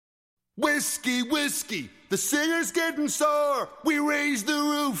Whiskey, whiskey, the singer's getting sore. We raise the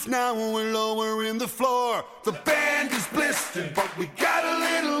roof, now we're lowering the floor. The band is blistered, but we got a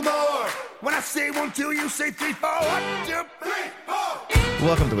little more. When I say 1, 2, you say 3, 4. 1, 2, 3, 4.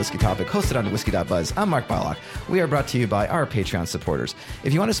 Welcome to Whiskey Topic, hosted on Whiskey.buzz. I'm Mark Bylock. We are brought to you by our Patreon supporters.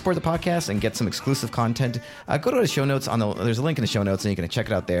 If you want to support the podcast and get some exclusive content, go to the show notes. There's a link in the show notes, and you can check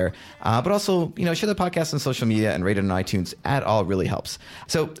it out there. But also, share the podcast on social media and rate it on iTunes. That all really helps.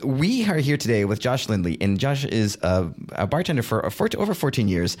 So we are here today with Josh Lindley, and Josh is a bartender for over 14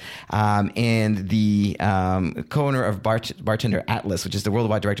 years, and the co-owner of Bartender Atlas, which is the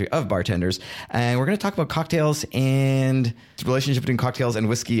worldwide directory of bartenders. And we're going to talk about cocktails and the relationship between cocktails and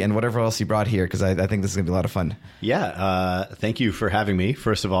whiskey and whatever else you brought here, because I think this is going to be a lot of fun. Yeah. Thank you for having me,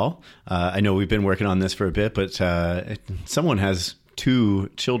 first of all. I know we've been working on this for a bit, but someone has 2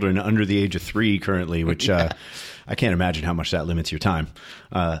 children under the age of 3 currently, which I can't imagine how much that limits your time.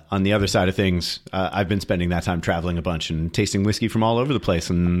 On the other side of things, I've been spending that time traveling a bunch and tasting whiskey from all over the place,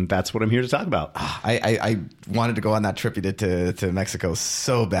 and that's what I'm here to talk about. I wanted to go on that trip you did to Mexico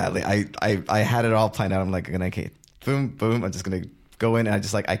so badly. I had it all planned out. I'm like, okay, boom, I'm just going to go in, and I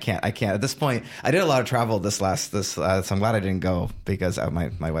just I can't. At this point, I did a lot of travel this so I'm glad I didn't go, because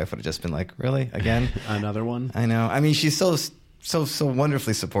my wife would have just been like, really, again? Another one? I know. I mean, she's so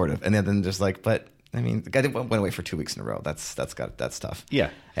wonderfully supportive, and then just but I mean, the guy went away for 2 weeks in a row. That's tough. Yeah.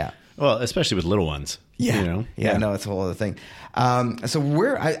 Well, especially with little ones. Yeah. No, it's a whole other thing. So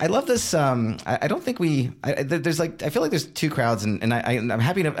I love this. I don't think there's I feel like there's 2 crowds, and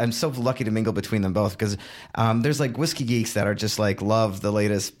I'm so lucky to mingle between them both, because there's whiskey geeks that are just love the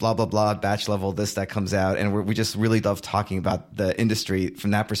latest blah blah blah batch level that comes out, and we just really love talking about the industry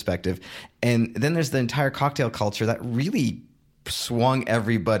from that perspective. And then there's the entire cocktail culture that really swung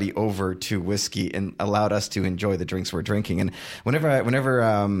everybody over to whiskey and allowed us to enjoy the drinks we're drinking. And whenever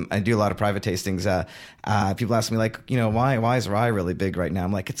I do a lot of private tastings, people ask me why is rye really big right now?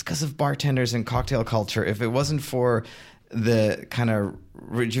 I'm like, it's because of bartenders and cocktail culture. If it wasn't for the kind of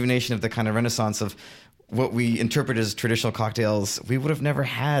rejuvenation of the kind of renaissance of what we interpret as traditional cocktails, we would have never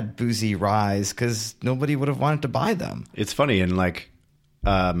had boozy ryes, because nobody would have wanted to buy them. It's funny, and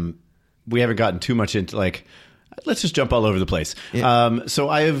we haven't gotten too much into let's just jump all over the place. Yeah. So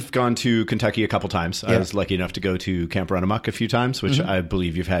I have gone to Kentucky a couple times. Yeah. I was lucky enough to go to Camp Run Amok a few times, which I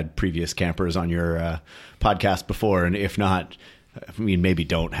believe you've had previous campers on your podcast before. And if not, I mean, maybe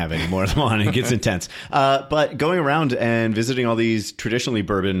don't have any more of them on. It gets intense. But going around and visiting all these traditionally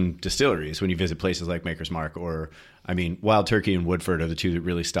bourbon distilleries, when you visit places like Maker's Mark Wild Turkey and Woodford are the 2 that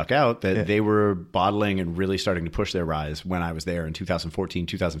really stuck out, that they were bottling and really starting to push their ryes when I was there in 2014,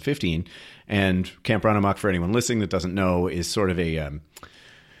 2015. And Camp Run Amok, for anyone listening that doesn't know, is sort of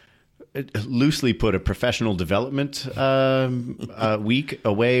loosely put, a professional development week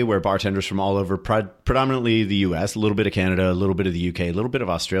away, where bartenders from all over, predominantly the US, a little bit of Canada, a little bit of the UK, a little bit of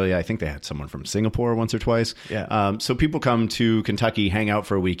Australia. I think they had someone from Singapore once or twice. Yeah. So people come to Kentucky, hang out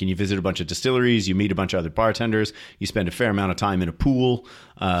for a week, and you visit a bunch of distilleries, you meet a bunch of other bartenders, you spend a fair amount of time in a pool,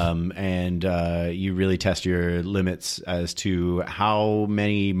 and you really test your limits as to how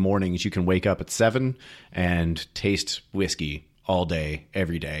many mornings you can wake up at 7 and taste whiskey all day,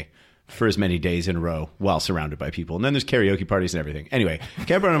 every day, for as many days in a row while surrounded by people. And then there's karaoke parties and everything. Anyway,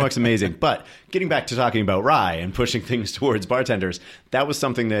 Camp Run Amok's amazing. But getting back to talking about rye and pushing things towards bartenders, that was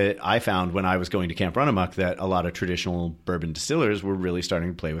something that I found when I was going to Camp Run Amok, that a lot of traditional bourbon distillers were really starting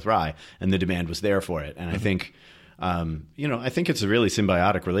to play with rye, and the demand was there for it. And I think, I think it's a really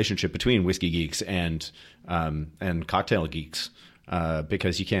symbiotic relationship between whiskey geeks and cocktail geeks,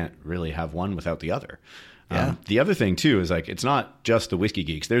 because you can't really have one without the other. Yeah. The other thing, too, is it's not just the whiskey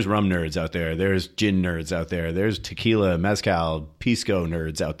geeks. There's rum nerds out there. There's gin nerds out there. There's tequila, mezcal, pisco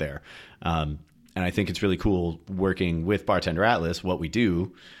nerds out there. And I think it's really cool working with Bartender Atlas, what we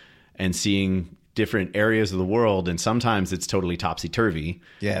do, and seeing different areas of the world. And sometimes it's totally topsy-turvy,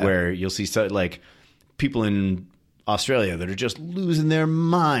 where you'll see people in Australia that are just losing their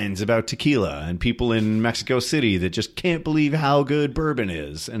minds about tequila, and people in Mexico City that just can't believe how good bourbon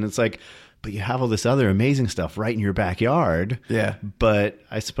is. And it's but you have all this other amazing stuff right in your backyard. Yeah. But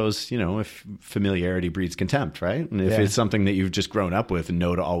I suppose, if familiarity breeds contempt, right? And if it's something that you've just grown up with and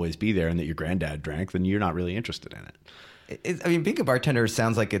know to always be there, and that your granddad drank, then you're not really interested in it. Being a bartender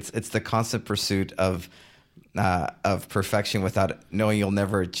sounds like it's the constant pursuit of perfection without knowing you'll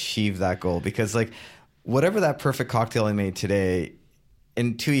never achieve that goal. Because whatever that perfect cocktail I made today,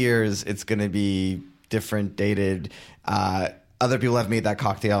 in 2 years, it's going to be different, dated. Other people have made that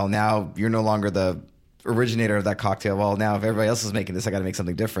cocktail. Now you're no longer the originator of that cocktail. Well, now if everybody else is making this, I got to make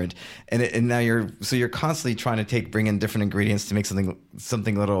something different. And now you're constantly trying to bring in different ingredients to make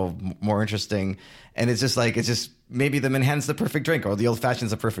something a little more interesting. And it's just maybe the Manhattan's the perfect drink or the old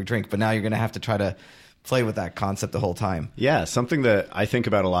fashioned's the perfect drink, but now you're going to have to try to play with that concept the whole time. Yeah, something that I think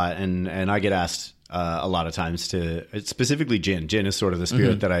about a lot, and I get asked a lot of times to specifically gin. Gin is sort of the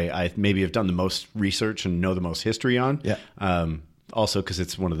spirit that I maybe have done the most research and know the most history on. Yeah. Also because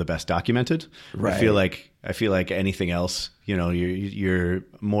it's one of the best documented. Right. I feel like anything else, you're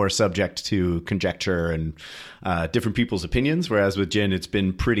more subject to conjecture and different people's opinions. Whereas with gin, it's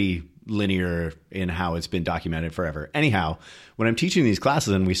been pretty linear in how it's been documented forever. Anyhow, when I'm teaching these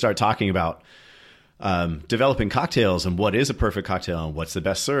classes and we start talking about developing cocktails and what is a perfect cocktail and what's the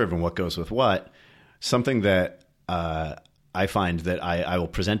best serve and what goes with what, something that I find that I will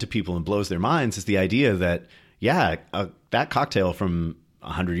present to people and blows their minds is the idea that, that cocktail from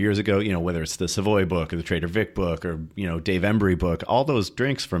 100 years ago, whether it's the Savoy book or the Trader Vic book or, Dave Embry book, all those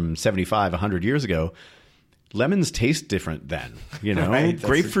drinks from 75, 100 years ago, lemons taste different then, Right,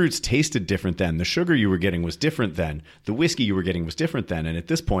 grapefruits tasted different then. The sugar you were getting was different then. The whiskey you were getting was different then. And at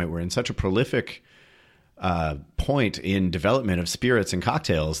this point, we're in such a prolific point in development of spirits and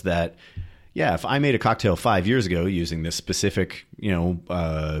cocktails that, if I made a cocktail 5 years ago using this specific,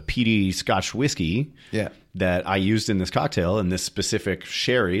 peaty Scotch whiskey that I used in this cocktail and this specific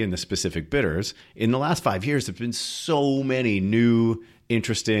sherry and this specific bitters, in the last 5 years, there have been so many new,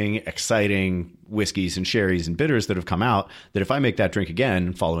 interesting, exciting whiskeys and sherries and bitters that have come out that if I make that drink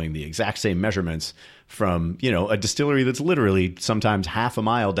again, following the exact same measurements from, a distillery that's literally sometimes half a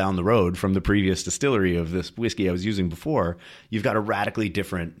mile down the road from the previous distillery of this whiskey I was using before, you've got a radically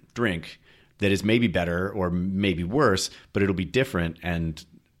different drink that is maybe better or maybe worse, but it'll be different. And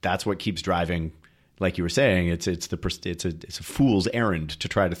that's what keeps driving. Like you were saying, it's a fool's errand to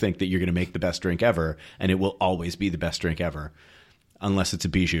try to think that you're going to make the best drink ever, and it will always be the best drink ever, unless it's a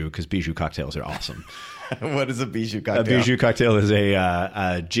bijou, because bijou cocktails are awesome. What is a bijou cocktail? A bijou cocktail is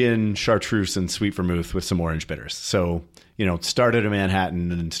a gin, chartreuse, and sweet vermouth with some orange bitters. So start at a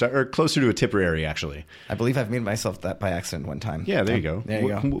Manhattan and or closer to a Tipperary, actually. I believe I've made myself that by accident one time. Yeah, there you go. There you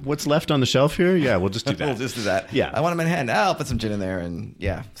go. What's left on the shelf here? Yeah, we'll just do that. We'll just do that. Yeah. I want a Manhattan. I'll put some gin in there and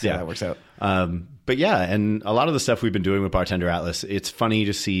see how that works out. But and a lot of the stuff we've been doing with Bartender Atlas, it's funny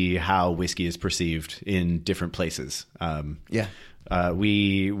to see how whiskey is perceived in different places.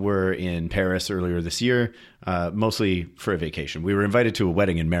 We were in Paris earlier this year, mostly for a vacation. We were invited to a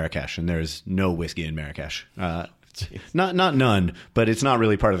wedding in Marrakesh, and there's no whiskey in Marrakesh. Not none, but it's not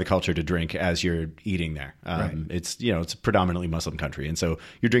really part of the culture to drink as you're eating there. Right. It's it's a predominantly Muslim country, and so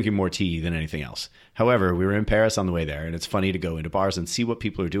you're drinking more tea than anything else. However, we were in Paris on the way there, and it's funny to go into bars and see what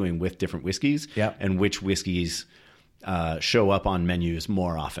people are doing with different whiskeys and which whiskeys show up on menus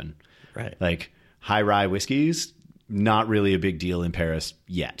more often. Right, like high rye whiskeys, not really a big deal in Paris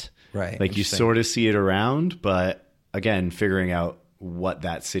yet. Right, like you sort of see it around, but again, figuring out what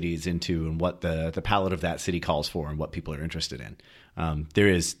that city is into and what the palate of that city calls for and what people are interested in. There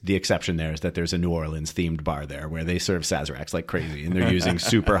is the exception there is that there's a New Orleans themed bar there where they serve Sazeracs like crazy and they're using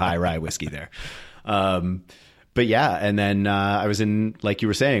super high rye whiskey there. But and then I was in, like you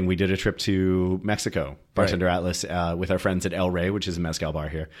were saying, we did a trip to Mexico, Bartender Atlas, with our friends at El Rey, which is a Mezcal bar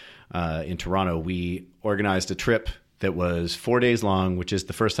here in Toronto. We organized a trip that was 4 days long, which is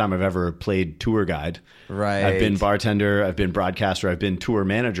the first time I've ever played tour guide. Right. I've been bartender, I've been broadcaster, I've been tour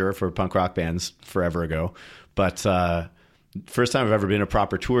manager for punk rock bands forever ago. But first time I've ever been a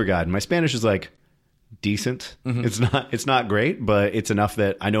proper tour guide. My Spanish is like decent. Mm-hmm. It's not great, but it's enough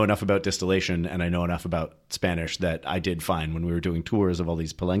that I know enough about distillation and I know enough about Spanish that I did fine when we were doing tours of all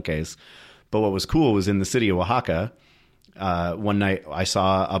these palenques. But what was cool was in the city of Oaxaca, one night I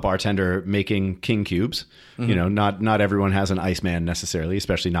saw a bartender making king cubes. Mm-hmm. Not everyone has an Iceman necessarily,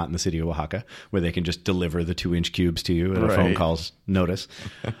 especially not in the city of Oaxaca, where they can just deliver the 2-inch cubes to you at a phone call's notice.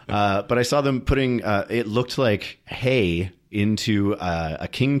 But I saw them putting, it looked like hay into a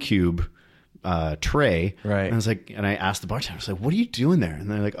king cube tray. Right. And I was like, and I asked the bartender, I was like, what are you doing there? And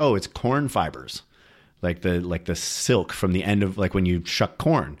they're like, oh, it's corn fibers. Like the silk from the end of like when you shuck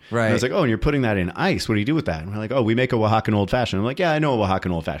corn. Right. And I was like, oh, and you're putting that in ice. What do you do with that? And we're like, oh, we make a Oaxacan old fashioned. I'm like, yeah, I know a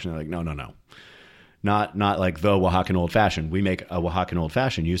Oaxacan old fashioned. They're like, no. Not like the Oaxacan old fashioned. We make a Oaxacan old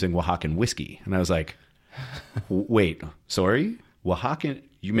fashioned using Oaxacan whiskey. And I was like, wait, sorry? Oaxacan,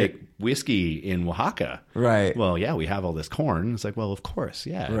 you make whiskey in Oaxaca. Right. Well, yeah, we have all this corn. It's like, well, of course.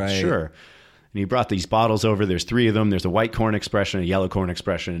 Yeah, right. Sure. And he brought these bottles over. There's 3 of them. There's a white corn expression, a yellow corn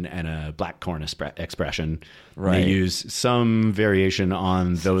expression, and a black corn expression. Right. They use some variation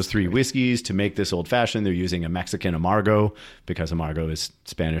on those 3 whiskeys to make this old fashioned. They're using a Mexican amargo because amargo is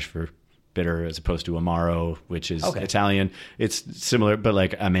Spanish for bitter as opposed to Amaro, which is Italian. It's similar, but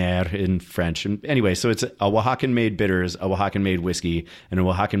like Amer in French. And anyway, so it's a Oaxacan-made bitters, a Oaxacan-made whiskey, and a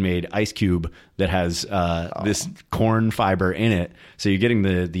Oaxacan-made ice cube that has this corn fiber in it. So you're getting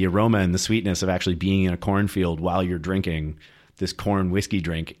the aroma and the sweetness of actually being in a cornfield while you're drinking this corn whiskey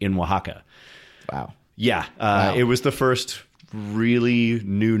drink in Oaxaca. Wow. Yeah. It was the first really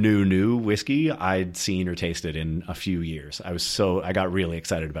new whiskey I'd seen or tasted in a few years. I got really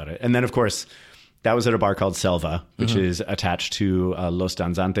excited about it. And then of course that was at a bar called Selva, which is attached to Los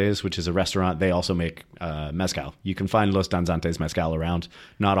Danzantes, which is a restaurant. They also make mezcal. You can find Los Danzantes mezcal around,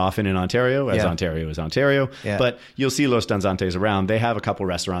 not often in Ontario, as Ontario is Ontario, but you'll see Los Danzantes around. They have a couple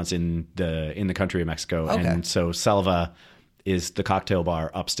restaurants in the country of Mexico. And so Selva is the cocktail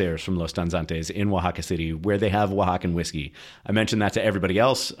bar upstairs from Los Danzantes in Oaxaca City, where they have Oaxacan whiskey. I mentioned that to everybody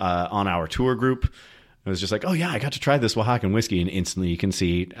else on our tour group. I was just like, oh yeah, I got to try this Oaxacan whiskey. And instantly you can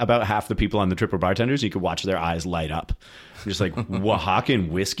see about half the people on the trip were bartenders. You could watch their eyes light up. I'm just like, Oaxacan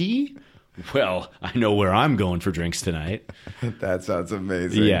whiskey? Well, I know where I'm going for drinks tonight. That sounds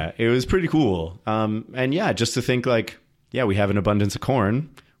amazing. Yeah, it was pretty cool. And yeah, just to think like, yeah, we have an abundance of corn.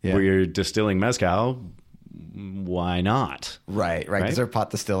 We're distilling mezcal. Why not? Right. Because they're pot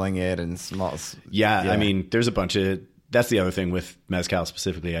distilling it and small. Yeah, I mean, there's a bunch of. That's the other thing with mezcal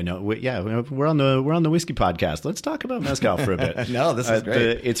specifically. I know. We're on the whiskey podcast. Let's talk about mezcal for a bit. No, this is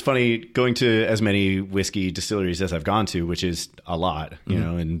great. It's funny going to as many whiskey distilleries as I've gone to, which is a lot. You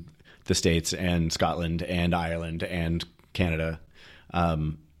know, in the States and Scotland and Ireland and Canada.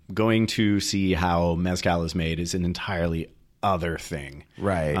 Going to see how mezcal is made is an entirely other thing.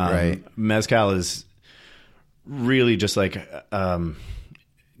 Right. Mezcal is really just like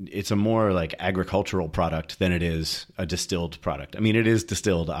it's a more like agricultural product than it is a distilled product. I mean, it is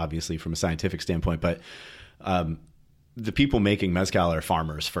distilled obviously from a scientific standpoint, but the people making mezcal are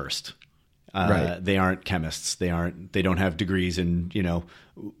farmers first. They aren't chemists. They don't have degrees in,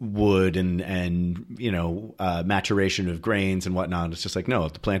 wood and maturation of grains and whatnot. It's just like, no,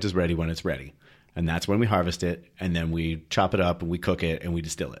 the plant is ready when it's ready. And that's when we harvest it. And then we chop it up and we cook it and we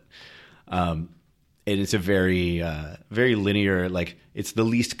distill it. And it's a very, very linear, like it's the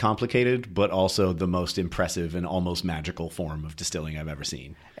least complicated, but also the most impressive and almost magical form of distilling I've ever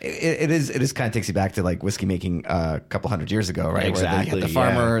seen. It is kind of takes you back to like whiskey making a couple hundred years ago, right? Exactly. Where they had the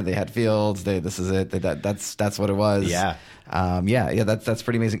farmer, they had fields, this is it. That's what it was. Yeah. That's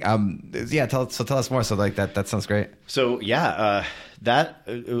pretty amazing. Tell us more. So like that sounds great. So that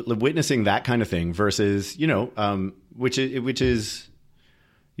witnessing that kind of thing versus, which is.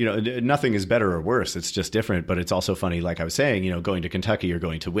 Nothing is better or worse. It's just different. But it's also funny, like I was saying, going to Kentucky or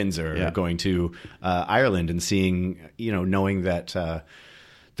going to Windsor or going to Ireland and seeing, knowing that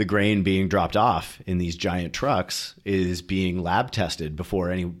the grain being dropped off in these giant trucks is being lab tested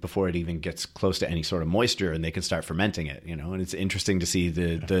before it even gets close to any sort of moisture, and they can start fermenting it. And it's interesting to see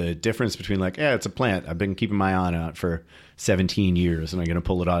the difference between like, it's a plant. I've been keeping my eye on it for 17 years and I'm going to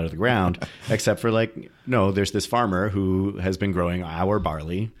pull it out of the ground, except for like, no, there's this farmer who has been growing our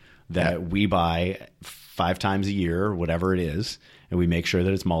barley that we buy 5 times a year, or whatever it is. And we make sure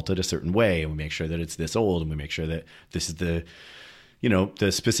that it's malted a certain way. And we make sure that it's this old, and we make sure that this is the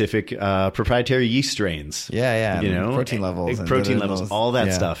specific proprietary yeast strains. Protein levels. All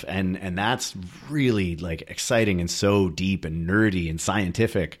that stuff. And that's really like exciting and so deep and nerdy and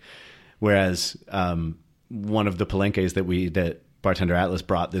scientific. Whereas, one of the palenques that Bartender Atlas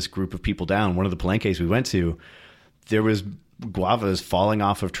brought this group of people down, one of the palenques we went to, there was guavas falling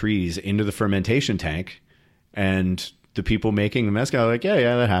off of trees into the fermentation tank, and the people making the mezcal are like,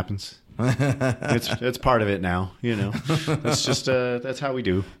 yeah, that happens. It's part of it now, That's just that's how we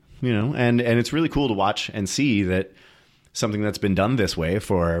do, And it's really cool to watch and see that something that's been done this way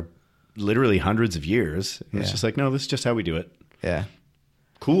for literally hundreds of years. It's just like, no, this is just how we do it. Yeah.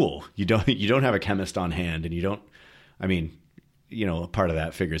 Cool. You don't have a chemist on hand, and you don't. I mean, part of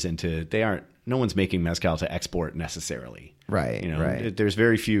that figures into no one's making mezcal to export necessarily. Right. Right. There's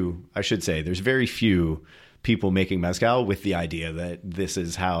very few. I should say there's very few people making mezcal with the idea that this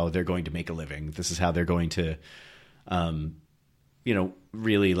is how they're going to make a living. This is how they're going to,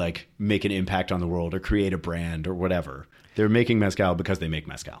 really like make an impact on the world or create a brand or whatever. They're making mezcal because they make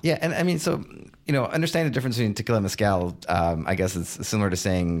mezcal. Yeah, and I mean, so, understanding the difference between tequila and mezcal, I guess it's similar to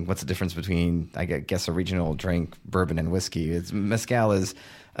saying what's the difference between, I guess, a regional drink, bourbon, and whiskey. Mezcal is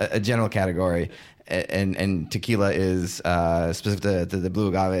a general category, and tequila is specific to the blue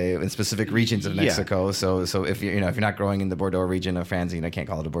agave in specific regions of Mexico. Yeah. So if you're not growing in the Bordeaux region of France, I can't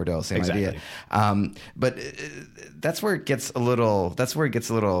call it a Bordeaux. Same idea. But that's where it gets a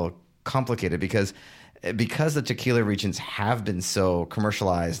little complicated, because because the tequila regions have been so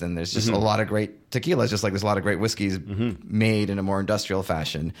commercialized, and there's just a lot of great tequilas, just like there's a lot of great whiskeys made in a more industrial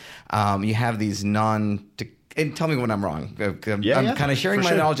fashion. You have these and tell me when I'm wrong. I'm kind of sharing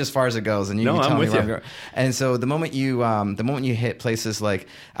my knowledge as far as it goes, and you can tell me where I'm going. And so the moment you hit places like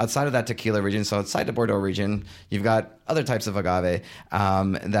outside of that tequila region, so outside the Bordeaux region, you've got other types of agave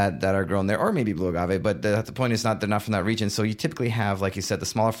that are grown there, or maybe blue agave. But the point is they're not from that region. So you typically have, like you said, the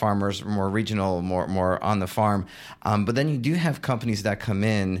smaller farmers, more regional, more on the farm. But then you do have companies that come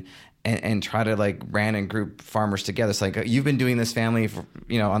in and try to like brand and group farmers together. It's like, you've been doing this family for,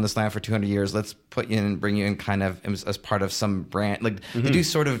 on this land for 200 years. Let's put you in and bring you in kind of as part of some brand. Like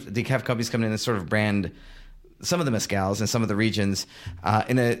they have companies come in and sort of brand some of the mezcals and some of the regions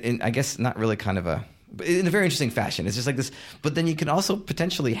in I guess not really kind of in a very interesting fashion. It's just like this, but then you can also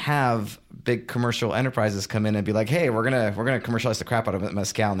potentially have big commercial enterprises come in and be like, hey, we're gonna commercialize the crap out of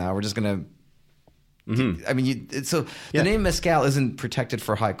mezcal now. We're just gonna. I mean, the name Mezcal isn't protected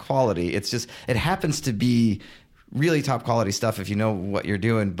for high quality. It's just, it happens to be really top quality stuff if you know what you're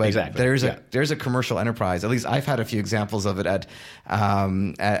doing. But there's a commercial enterprise. At least I've had a few examples of it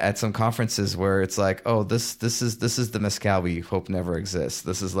at some conferences where it's like, oh, this is the Mezcal we hope never exists.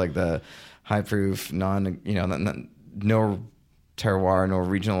 This is like the high proof, no terroir, no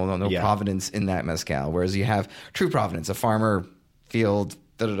regional, no provenance in that Mezcal. Whereas you have true provenance, a farmer field.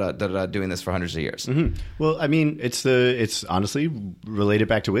 Doing this for hundreds of years. Well, I mean, it's honestly related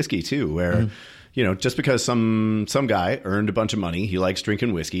back to whiskey too, where just because some guy earned a bunch of money, he likes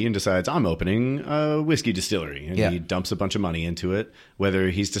drinking whiskey and decides I'm opening a whiskey distillery, and he dumps a bunch of money into it, whether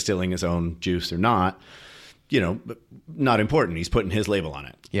he's distilling his own juice or not. Not important. He's putting his label on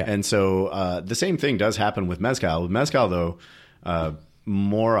it. Yeah. And so the same thing does happen with mezcal. With mezcal, though,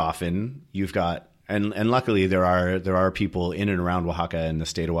 more often you've got. And luckily, there are people in and around Oaxaca and the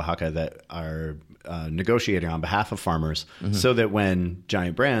state of Oaxaca that are negotiating on behalf of farmers, so that when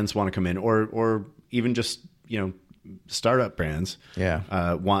giant brands want to come in, or even just startup brands,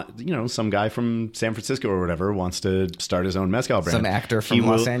 want some guy from San Francisco or whatever wants to start his own mezcal brand. Some actor from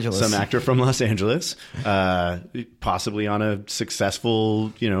Los Angeles, possibly on a successful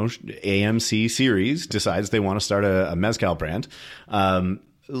AMC series, decides they want to start a mezcal brand.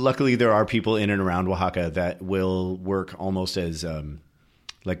 Luckily, there are people in and around Oaxaca that will work almost as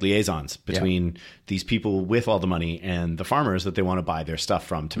like liaisons between these people with all the money and the farmers that they want to buy their stuff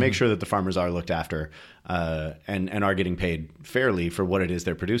from, to make sure that the farmers are looked after and are getting paid fairly for what it is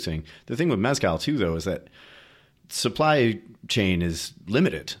they're producing. The thing with mezcal, too, though, is that supply chain is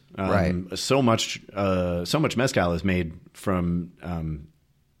limited. So much mezcal is made from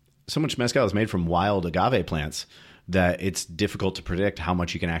wild agave plants that it's difficult to predict how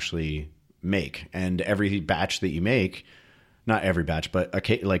much you can actually make. And every batch that you make, not every batch, but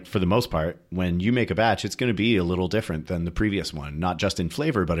like for the most part, when you make a batch, it's going to be a little different than the previous one, not just in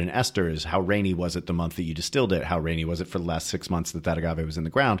flavor, but in esters. How rainy was it the month that you distilled it? How rainy was it for the last 6 months that agave was in the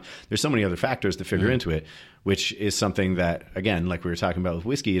ground? There's so many other factors to figure into it, which is something that, again, like we were talking about with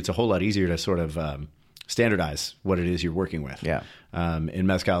whiskey, it's a whole lot easier to sort of standardize what it is you're working with. In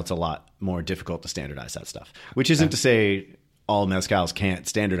mezcal, it's a lot more difficult to standardize that stuff, which isn't to say all mezcals can't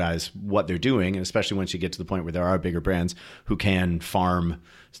standardize what they're doing, and especially once you get to the point where there are bigger brands who can farm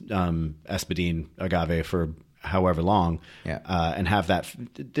Espadín agave for however long, and have that.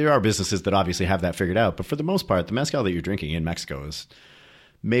 There are businesses that obviously have that figured out, but for the most part, the mezcal that you're drinking in Mexico is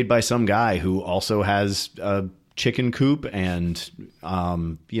made by some guy who also has a chicken coop and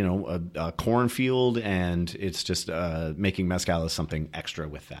a cornfield, and it's just making mezcal as something extra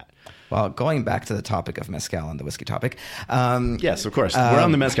with that. Well, going back to the topic of mezcal and the whiskey topic. Yes, of course. We're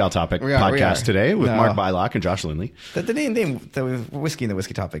on the Mezcal Topic podcast today with Mark Bylock and Josh Lindley. The name, the whiskey and the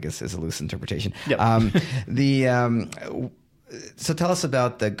whiskey topic is a loose interpretation. Yep. So tell us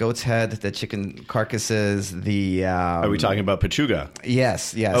about the goat's head, the chicken carcasses, Are we talking about pechuga?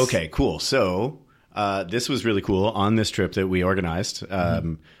 Yes. Okay, cool. So this was really cool on this trip that we organized.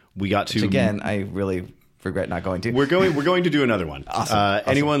 We got to... Which again, I really regret not going to. We're going to do another one. Awesome.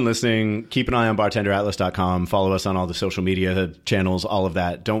 Anyone listening, keep an eye on bartenderatlas.com. Follow us on all the social media channels, all of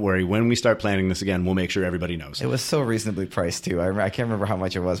that. Don't worry. When we start planning this again, we'll make sure everybody knows. It was so reasonably priced, too. I can't remember how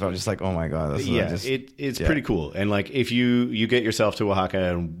much it was, but I'm just like, oh, my God. It's pretty cool. And like, if you get yourself to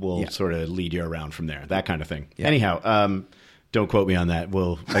Oaxaca, and we'll sort of lead you around from there. That kind of thing. Yeah. Anyhow, don't quote me on that.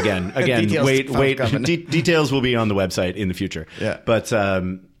 We'll again wait. Details will be on the website in the future. Yeah. But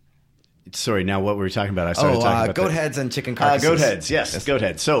sorry. Now, what were we talking about? I started talking about goat heads and chicken carcasses. Goat heads. Yes, goat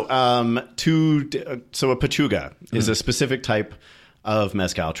heads. So, a pechuga is a specific type of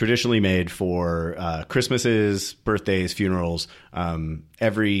mezcal, traditionally made for Christmases, birthdays, funerals.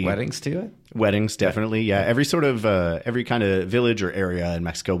 Weddings too. Weddings, definitely. Yeah. Every sort of, every kind of village or area in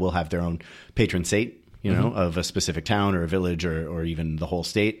Mexico will have their own patron saint, you know, of a specific town or a village or even the whole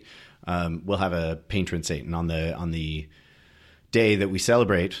state. We'll have a patron saint. And on the day that we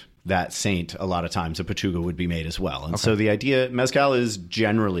celebrate that saint, a lot of times a pechuga would be made as well. And so the idea, mezcal is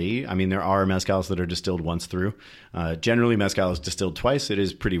generally, I mean, there are mezcals that are distilled once through. Generally, mezcal is distilled twice. It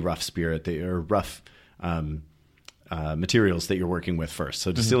is pretty rough spirit, or rough materials that you're working with first.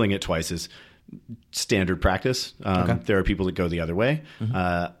 So distilling it twice is standard practice. There are people that go the other way.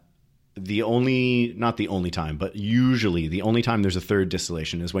 Not the only time, but usually the only time there's a third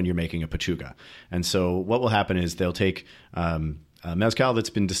distillation is when you're making a pechuga. And so what will happen is they'll take mezcal that's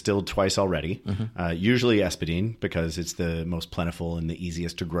been distilled twice already, usually espadín, because it's the most plentiful and the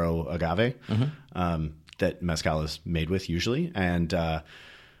easiest to grow agave that mezcal is made with usually. And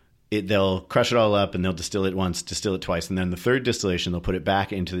they'll crush it all up and they'll distill it once, distill it twice. And then the third distillation, they'll put it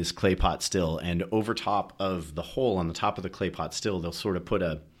back into this clay pot still. And over top of the hole on the top of the clay pot still, they'll sort of put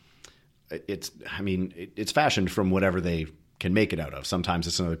it's fashioned from whatever they can make it out of. Sometimes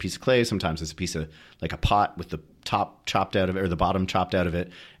it's another piece of clay. Sometimes it's a piece of like a pot with the top chopped out of it or the bottom chopped out of it.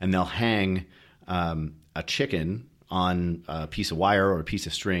 And they'll hang a chicken on a piece of wire or a piece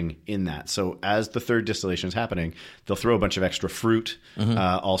of string in that. So as the third distillation is happening, they'll throw a bunch of extra fruit,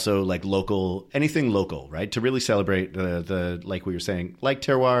 also like anything local, right? To really celebrate the like we were saying, like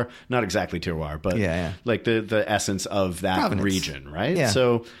terroir, not exactly terroir, but like the essence of that Provenance. Region, right? Yeah.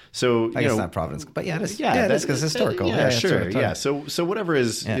 So I guess not Providence, but it is because it's historical. Sure. Yeah. So whatever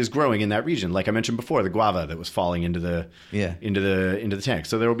is growing in that region, like I mentioned before, the guava that was falling into the tank.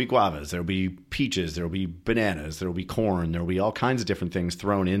 So there will be guavas, there will be peaches, there will be bananas, there will be corn, there will be all kinds of different things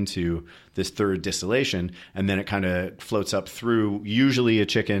thrown into this third distillation, and then it kind of floats up through usually a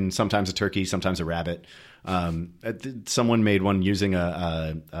chicken, sometimes a turkey, sometimes a rabbit. Someone made one using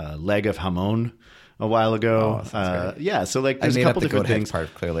a leg of jamon a while ago. So like there's a couple different things.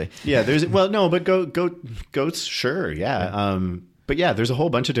 Part, clearly. Yeah, but goats, sure, yeah. But yeah, there's a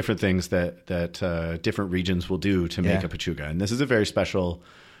whole bunch of different things that different regions will do to make a pechuga, and this is a very special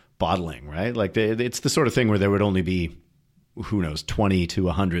bottling, right? Like it's the sort of thing where there would only be, who knows, 20 to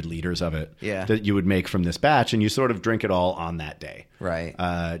 100 liters of it that you would make from this batch, and you sort of drink it all on that day, right?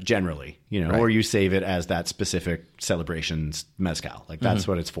 Generally, or you save it as that specific celebration's mezcal. Like that's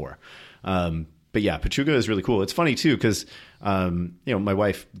what it's for. But yeah, pechuga is really cool. It's funny too because my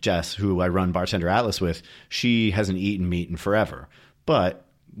wife Jess, who I run Bartender Atlas with, she hasn't eaten meat in forever. But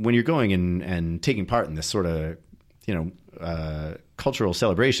when you're going and taking part in this sort of cultural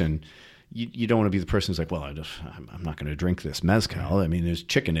celebration, you don't want to be the person who's like, well, I'm not going to drink this mezcal. I mean, there's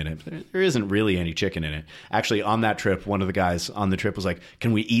chicken in it. There isn't really any chicken in it. Actually, on that trip, one of the guys on the trip was like,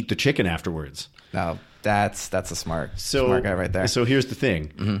 can we eat the chicken afterwards? No, that's a smart guy right there. So here's the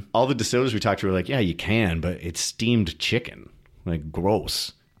thing. All the distillers we talked to were like, yeah, you can, but it's steamed chicken. Like,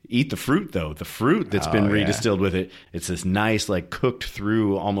 gross. Eat the fruit, though. The fruit that's been redistilled with it. It's this nice, like, cooked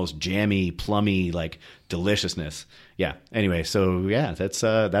through, almost jammy, plummy, like, deliciousness. Yeah. Anyway, so, yeah, that's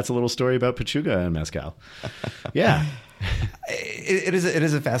a little story about pechuga and mezcal. Yeah. It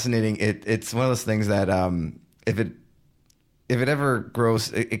is a fascinating... It's one of those things that if it ever grows,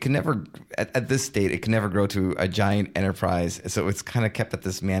 it can never, at this state, it can never grow to a giant enterprise. So it's kind of kept at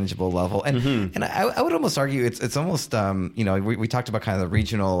this manageable level. And and I would almost argue it's almost, we talked about kind of the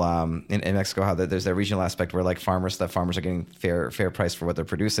regional, in Mexico, how there's that regional aspect where like farmers are getting fair price for what they're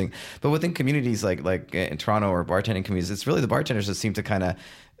producing. But within communities like in Toronto or bartending communities, it's really the bartenders that seem to kind of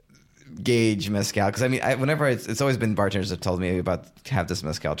gauge mezcal, because I mean, whenever it's always been bartenders that told me about, have this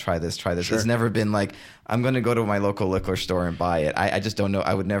mezcal, try this. Sure. It's never been like, I'm going to go to my local liquor store and buy it. I just don't know.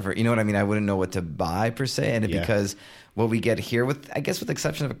 I would never, you know what I mean? I wouldn't know what to buy per se, and because what we get here, with the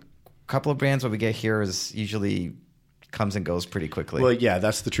exception of a couple of brands, what we get here is usually comes and goes pretty quickly. Well, yeah,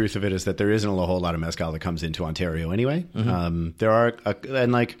 that's the truth of it, is that there isn't a whole lot of mezcal that comes into Ontario anyway. There are,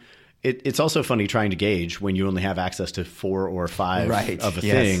 and like, it's also funny trying to gauge when you only have access to 4 or 5 of a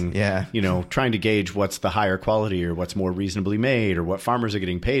thing. Yeah. Trying to gauge what's the higher quality or what's more reasonably made or what farmers are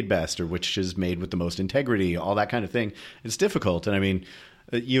getting paid best or which is made with the most integrity, all that kind of thing. It's difficult. And I mean,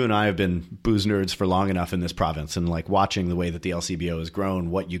 you and I have been booze nerds for long enough in this province, and like watching the way that the LCBO has grown,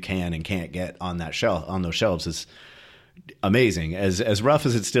 what you can and can't get on those shelves is amazing. As rough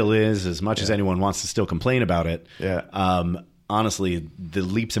as it still is, as much as anyone wants to still complain about it. Yeah. Honestly, the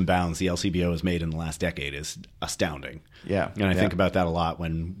leaps and bounds the LCBO has made in the last decade is astounding. Yeah. And I think about that a lot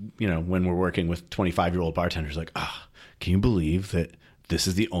when we're working with 25-year-old bartenders, like, can you believe that this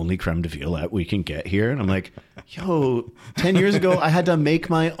is the only creme de violette we can get here. And I'm like, yo, 10 years ago, I had to make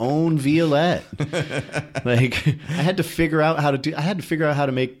my own violette. Like, I had to figure out how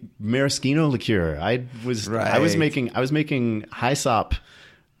to make maraschino liqueur. I was making hyssop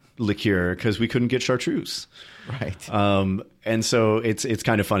liqueur because we couldn't get chartreuse. Right. And so it's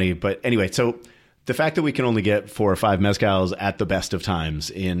kind of funny. But anyway, so the fact that we can only get 4 or 5 mezcals at the best of times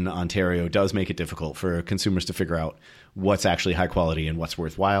in Ontario does make it difficult for consumers to figure out what's actually high quality and what's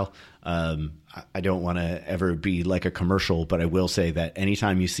worthwhile. I don't want to ever be like a commercial, but I will say that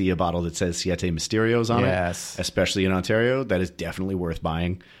anytime you see a bottle that says Siete Mysterios on it, especially in Ontario, that is definitely worth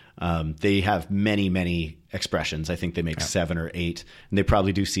buying. They have many, many expressions. I think they make 7 or 8, and they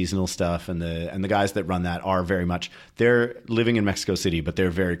probably do seasonal stuff. And the guys that run that are very much, they're living in Mexico City, but they're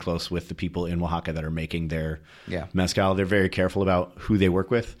very close with the people in Oaxaca that are making their mezcal. They're very careful about who they work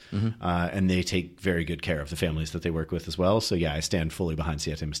with, and they take very good care of the families that they work with as well. So yeah, I stand fully behind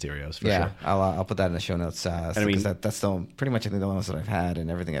Siete Mysterios for sure. I'll put that in the show notes. I mean, that's still pretty much the ones that I've had, and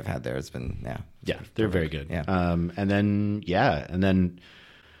everything I've had there has been they're very good. Yeah. And then.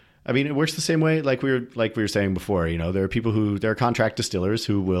 I mean, it works the same way, like we were saying before. You know, there are contract distillers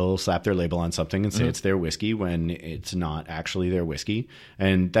who will slap their label on something and say it's their whiskey when it's not actually their whiskey,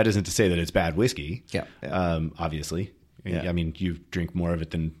 and that isn't to say that it's bad whiskey. Obviously, I mean, you drink more of it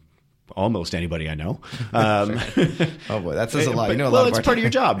than almost anybody I know. Oh boy, that says a lot. It's part of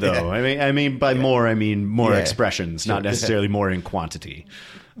your job, though. I mean, by more, I mean more expressions, not necessarily more in quantity.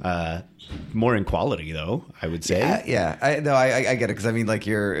 More in quality, though, I would say. I get it, because I mean, like,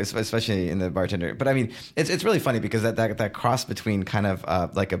 you're especially in the bartender. But I mean, it's really funny because that cross between kind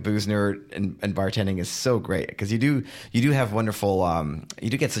of like a booze nerd and bartending is so great, because you do have wonderful you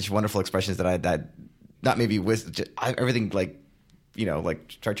do get such wonderful expressions that not maybe with everything like. You know,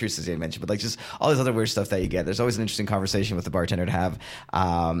 like chartreuse, as you mentioned, but like just all this other weird stuff that you get. There's always an interesting conversation with the bartender to have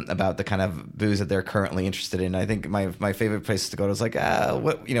about the kind of booze that they're currently interested in. I think my favorite place to go is like,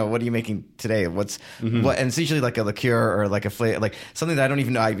 what are you making today? What? And it's usually like a liqueur or like a flavor, like something that I don't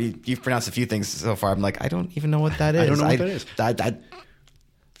even know. You've pronounced a few things so far. I'm like, I don't even know what that is. I don't know what that is.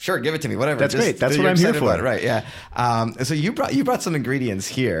 Sure, give it to me. Whatever. That's great. That's what I'm here for. Right? Yeah. So you brought some ingredients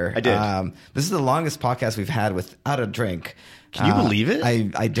here. I did. This is the longest podcast we've had without a drink. Can you believe it?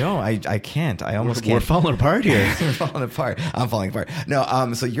 I don't. I can't. I almost can't. We're falling apart here. We're falling apart. I'm falling apart. No.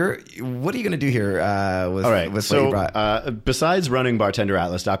 So what are you going to do here? With, all right. With so, what you brought? Besides running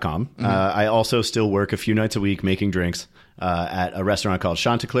bartenderatlas.com, I also still work a few nights a week making drinks at a restaurant called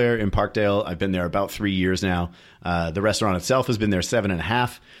Chanticleer in Parkdale. I've been there about 3 years now. The restaurant itself has been there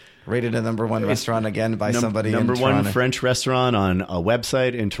 7.5. Rated a number 1 restaurant again by somebody number in Toronto. Number 1 French restaurant on a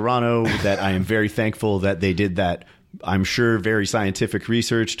website in Toronto that I am very thankful that they did that. I'm sure very scientific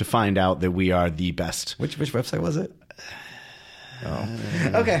research to find out that we are the best. Which website was it? Oh.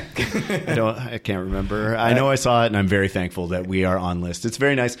 Okay. I can't remember. I know I saw it, and I'm very thankful that we are on List. It's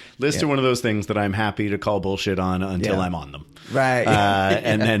very nice. Lists are one of those things that I'm happy to call bullshit on until I'm on them. Right.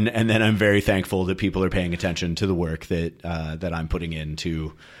 And then I'm very thankful that people are paying attention to the work that I'm putting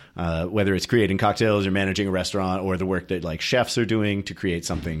into. Whether it's creating cocktails or managing a restaurant, or the work that like chefs are doing to create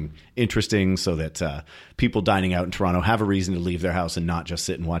something interesting so that people dining out in Toronto have a reason to leave their house and not just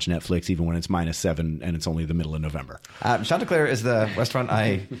sit and watch Netflix even when it's -7 and it's only the middle of November. Chanticleer is the restaurant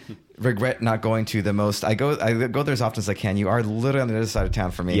I regret not going to the most. I go there as often as I can. You are literally on the other side of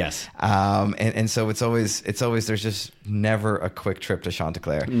town for me. Yes. And so it's always there's just never a quick trip to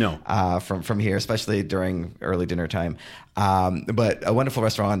Chanticleer. No. From here, especially during early dinner time. But a wonderful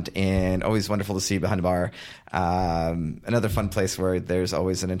restaurant, and always wonderful to see behind the bar. Another fun place where there's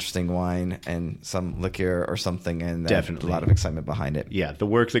always an interesting wine and some liqueur or something, and definitely a lot of excitement behind it. Yeah, the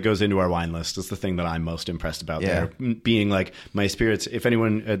work that goes into our wine list is the thing that I'm most impressed about there. Being like my spirits, if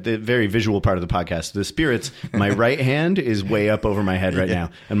anyone, the very visual part of the podcast, the spirits, my right hand is way up over my head right now,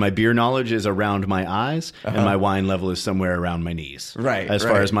 and my beer knowledge is around my eyes, and my wine level is somewhere around my knees. Right. As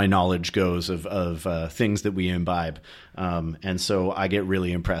far as my knowledge goes of things that we imbibe. And so I get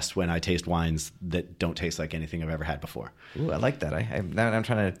really impressed when I taste wines that don't taste like anything I've ever had before. Ooh, I like that. Now I'm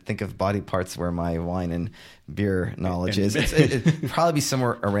trying to think of body parts where my wine and beer knowledge is. It'd probably be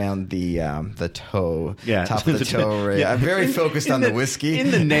somewhere around the toe, top of the toe. Right? I'm very focused on the whiskey.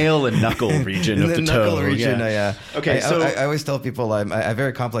 In the nail and knuckle region of the toe. Knuckle region, yeah. Okay, I always tell people I have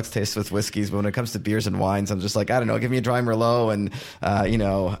very complex taste with whiskeys, but when it comes to beers and wines, I'm just like, I don't know, give me a dry Merlot and,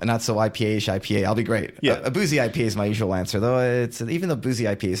 a not so IPA-ish IPA. I'll be great. Yeah. A boozy IPA is my usual answer, though. Even though boozy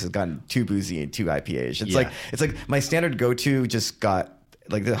IPAs has gotten too boozy and too IPA-ish. It's like my standard go-to just got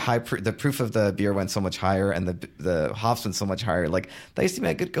like the proof of the beer went so much higher, and the hops went so much higher. Like that used to be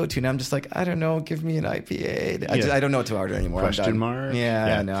a good go-to. Now I'm just like, I don't know, give me an IPA. I don't know what to order anymore. Question mark?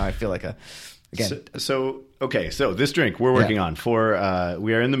 Yeah, no, I feel like again. So this drink we're working on for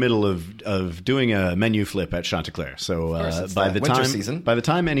we are in the middle of doing a menu flip at Chanticleer. So by the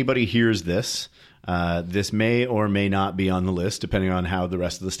time anybody hears this. This may or may not be on the list, depending on how the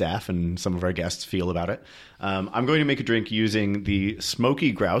rest of the staff and some of our guests feel about it. I'm going to make a drink using the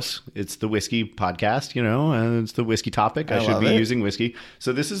Smoky Grouse. It's the whiskey podcast, it's the whiskey topic. I should be using whiskey.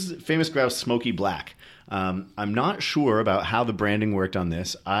 So this is Famous Grouse Smoky Black. I'm not sure about how the branding worked on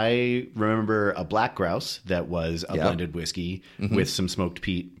this. I remember a Black Grouse that was a blended whiskey with some smoked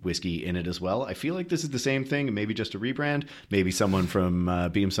peat whiskey in it as well. I feel like this is the same thing, maybe just a rebrand. Maybe someone from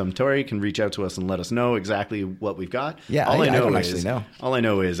Beam Suntory can reach out to us and let us know exactly what we've got. Yeah, I don't actually know. All I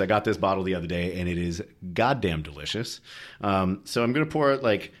know is I got this bottle the other day, and it is goddamn delicious. So I'm going to pour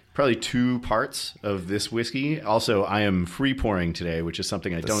like probably 2 parts of this whiskey. Also, I am free pouring today, which is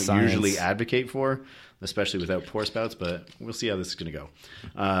something I don't usually advocate for, especially without pour spouts, but we'll see how this is going to go.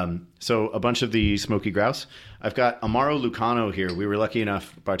 So a bunch of the Smoky Grouse. I've got Amaro Lucano here. We were lucky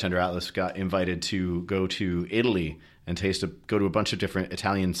enough, Bartender Atlas got invited to go to Italy and go to a bunch of different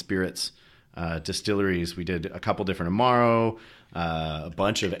Italian spirits distilleries. We did a couple different Amaro, a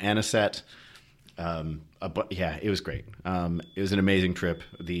bunch of Anisette. It was great. It was an amazing trip.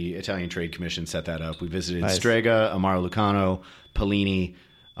 The Italian Trade Commission set that up. We visited Strega, Amaro Lucano, Pellini,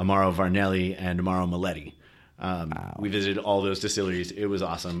 Amaro Varnelli, and Amaro Maletti. We visited all those distilleries. It was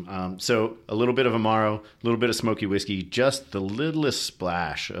awesome. So a little bit of Amaro, a little bit of smoky whiskey, just the littlest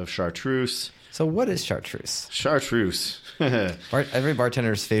splash of chartreuse. So what is chartreuse? Chartreuse. Every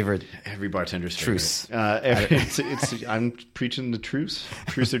bartender's favorite. Every bartender's truce. Favorite. I'm preaching the truce.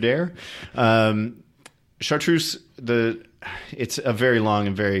 Truce or dare. Chartreuse. It's a very long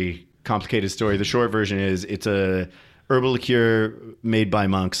and very complicated story. The short version is it's a herbal liqueur made by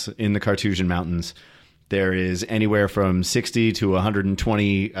monks in the Carthusian Mountains. There is anywhere from 60 to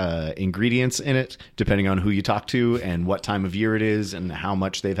 120 ingredients in it, depending on who you talk to and what time of year it is and how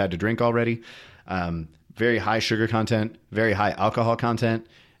much they've had to drink already. Very high sugar content, very high alcohol content,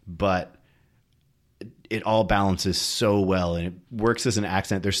 but it all balances so well and it works as an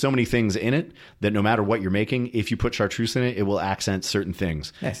accent. There's so many things in it that no matter what you're making, if you put chartreuse in it, it will accent certain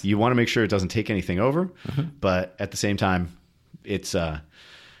things. Nice. You want to make sure it doesn't take anything over, but at the same time, it's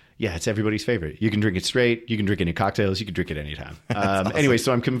everybody's favorite. You can drink it straight. You can drink it in cocktails. You can drink it anytime. Awesome. Anyway,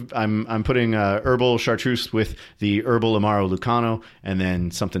 so I'm putting herbal chartreuse with the herbal Amaro Lucano, and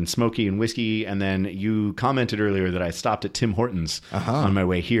then something smoky and whiskey. And then you commented earlier that I stopped at Tim Hortons on my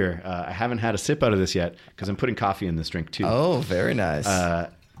way here. I haven't had a sip out of this yet because I'm putting coffee in this drink too. Oh, very nice.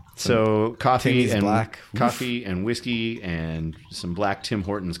 So coffee and whiskey and some black Tim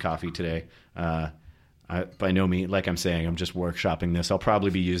Hortons coffee today. By no means, like I'm saying, I'm just workshopping this. I'll probably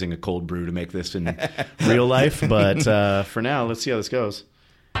be using a cold brew to make this in real life. But for now, let's see how this goes.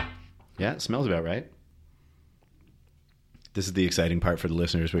 Yeah, it smells about right. This is the exciting part for the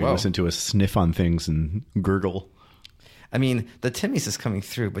listeners where you listen to us sniff on things and gurgle. I mean, the Timmy's is coming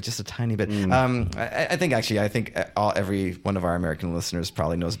through, but just a tiny bit. I think every one of our American listeners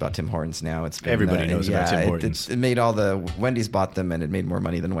probably knows about Tim Hortons now. Everybody knows about Tim Hortons. It made all the Wendy's bought them, and it made more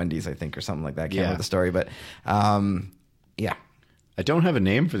money than Wendy's, I think, or something like that. I can't remember the story, but yeah. I don't have a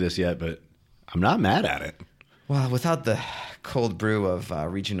name for this yet, but I'm not mad at it. Well, without the cold brew of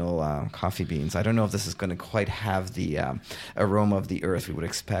regional coffee beans, I don't know if this is going to quite have the aroma of the earth we would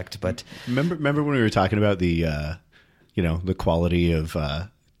expect. But remember when we were talking about the quality of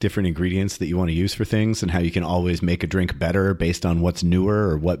different ingredients that you want to use for things and how you can always make a drink better based on what's newer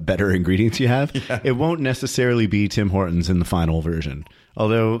or what better ingredients you have. Yeah. It won't necessarily be Tim Hortons in the final version.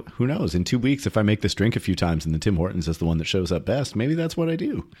 Although, who knows? In 2 weeks, if I make this drink a few times and the Tim Hortons is the one that shows up best, maybe that's what I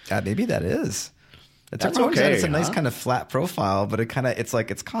do. Maybe that is. That's okay. It's a nice kind of flat profile, but it's like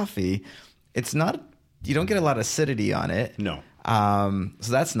it's coffee. It's not, you don't get a lot of acidity on it. No.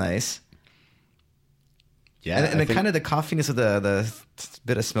 So that's nice. Yeah, and kind of the coffeeness of the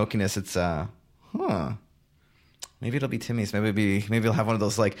bit of smokiness. It's maybe it'll be Timmy's. Maybe we'll have one of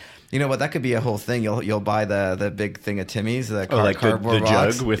those, like, you know what? That could be a whole thing. You'll buy the big thing of Timmy's, the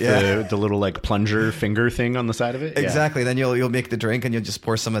jug with the little like plunger finger thing on the side of it. Exactly. Then you'll make the drink and you'll just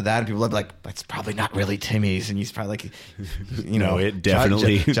pour some of that, and people will be like, "That's probably not really Timmy's." And he's probably like, no, it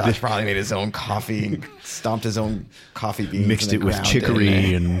definitely. Josh probably made his own coffee and stomped his own coffee beans, mixed it with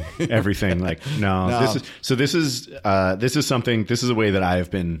chicory and everything. Like no. This is something. This is a way that I have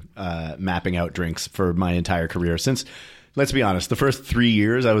been mapping out drinks for my entire career since let's be honest. The first 3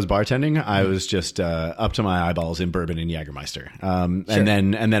 years I was bartending, I was just up to my eyeballs in bourbon and Jägermeister. And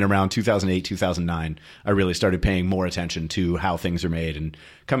then around 2008, 2009, I really started paying more attention to how things are made and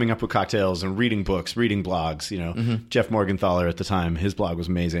coming up with cocktails and reading books, reading blogs. Jeff Morgenthaler at the time, his blog was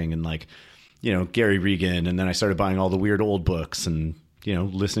amazing, and Gary Regan. And then I started buying all the weird old books and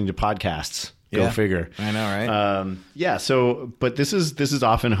listening to podcasts. Go figure. I know, right? But this is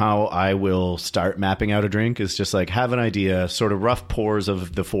often how I will start mapping out a drink, is just like have an idea, sort of rough pours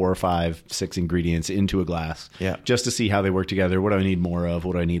of the 4 or 5, 6 ingredients into a glass, just to see how they work together. What do I need more of?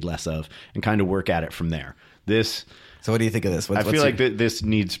 What do I need less of? And kind of work at it from there. So what do you think of this? I feel like this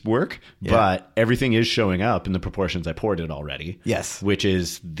needs work, but everything is showing up in the proportions I poured it already. Yes. Which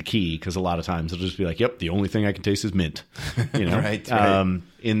is the key, because a lot of times it'll just be like, yep, the only thing I can taste is mint. Right.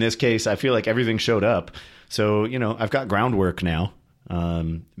 In this case, I feel like everything showed up. So, I've got groundwork now.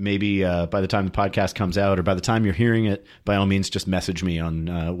 Maybe by the time the podcast comes out, or by the time you're hearing it, by all means, just message me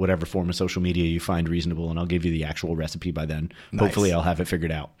on whatever form of social media you find reasonable, and I'll give you the actual recipe by then. Nice. Hopefully I'll have it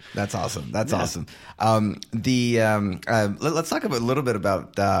figured out. That's awesome. Awesome. Let's talk a little bit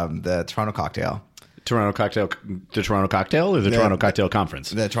about the Toronto cocktail. The Toronto cocktail, or the Toronto Cocktail Conference?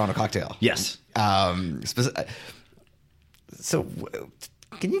 The Toronto cocktail. Yes. So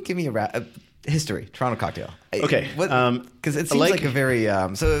can you give me a history, Toronto cocktail? Okay. Because it seems like a very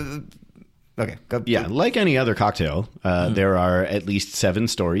okay. Yeah, like any other cocktail, there are at least 7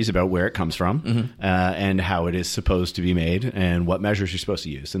 stories about where it comes from, and how it is supposed to be made, and what measures you're supposed to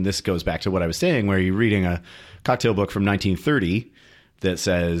use. And this goes back to what I was saying, where you're reading a cocktail book from 1930 that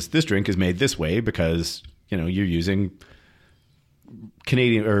says this drink is made this way because you're using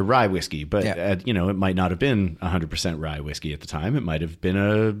Canadian or rye whiskey, but it might not have been 100% rye whiskey at the time. It might have been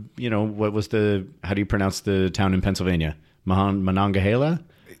how do you pronounce the town in Pennsylvania? Monongahela?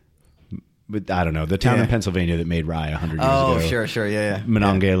 I don't know, the town in Pennsylvania that made rye 100 years ago. Sure, yeah.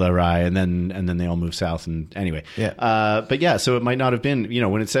 Monongahela rye, and then they all moved south. And anyway, so it might not have been,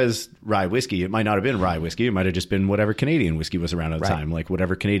 when it says rye whiskey, it might not have been rye whiskey. It might have just been whatever Canadian whiskey was around at the time, like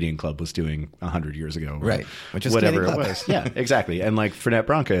whatever Canadian club was doing 100 years ago, right? Which is whatever it was. Yeah, exactly. And like Fernet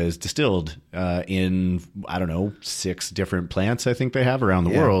Branca is distilled in 6 different plants I think they have around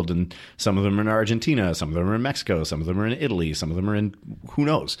the world, and some of them are in Argentina, some of them are in Mexico, some of them are in Italy, some of them are in who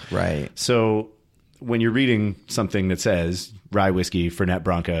knows, right? So when you're reading something that says rye whiskey, Fernet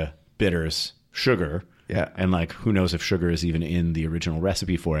Branca, bitters, sugar, and who knows if sugar is even in the original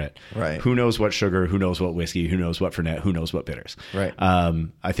recipe for it. Right. Who knows what sugar, who knows what whiskey, who knows what Fernet, who knows what bitters. Right.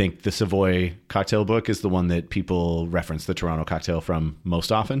 I think the Savoy cocktail book is the one that people reference the Toronto cocktail from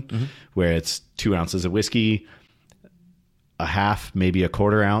most often, where it's 2 ounces of whiskey, a half, maybe a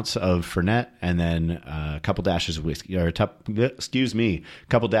quarter ounce of Fernet, and then a couple dashes of whiskey, or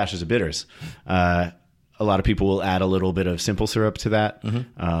couple dashes of bitters. A lot of people will add a little bit of simple syrup to that,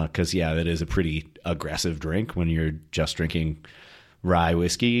 because that is a pretty aggressive drink when you're just drinking rye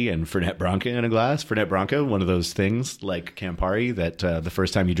whiskey and Fernet Branca in a glass. Fernet Branca, one of those things like Campari that the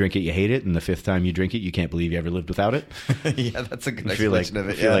first time you drink it, you hate it, and the 5th time you drink it, you can't believe you ever lived without it. Yeah, that's a good explanation of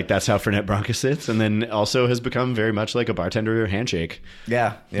it. I feel like that's how Fernet Branca sits, and then also has become very much like a bartender handshake.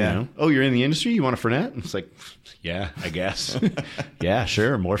 Yeah. Oh, you're in the industry? You want a Fernet? It's like, yeah, I guess. Yeah,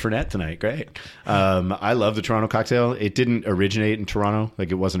 sure. More Fernet tonight. Great. I love the Toronto cocktail. It didn't originate in Toronto.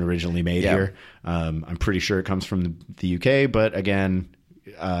 Like, it wasn't originally made here. I'm pretty sure it comes from the UK, but again,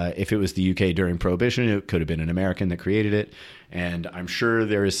 if it was the UK during Prohibition, it could have been an American that created it. And I'm sure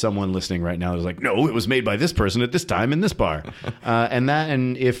there is someone listening right now who's like, no, it was made by this person at this time in this bar.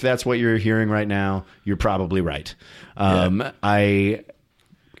 And if that's what you're hearing right now, you're probably right. I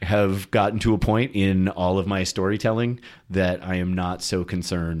have gotten to a point in all of my storytelling that I am not so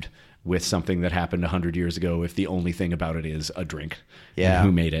concerned with something that happened 100 years ago if the only thing about it is a drink and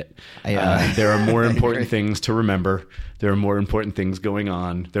who made it. There are more important things to remember. There are more important things going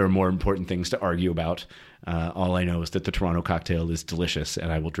on. There are more important things to argue about. All I know is that the Toronto cocktail is delicious,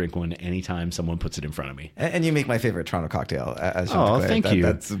 and I will drink one anytime someone puts it in front of me. And you make my favorite Toronto cocktail. As thank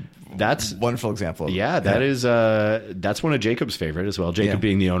you. That's a wonderful example. That's one of Jacob's favorite as well. Jacob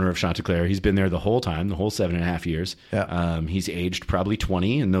being the owner of Chanticleer, he's been there the whole time, the whole 7.5 years. He's aged probably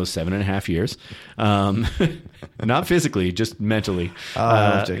 20 in those 7.5 years. Not physically, just mentally. I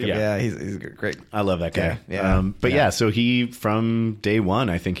love Jacob. He's great. I love that guy. So he, from day one,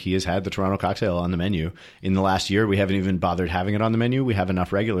 I think he has had the Toronto cocktail on the menu. In the last year, we haven't even bothered having it on the menu. We have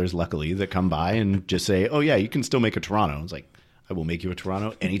enough regulars, luckily, that come by and just say, oh, yeah, you can still make a Toronto. It's like, I will make you a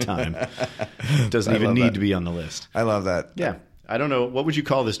Toronto anytime. Doesn't even need to be on the list. I love that. Yeah. I don't know. What would you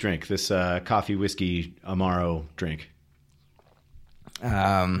call this drink, this coffee, whiskey, Amaro drink?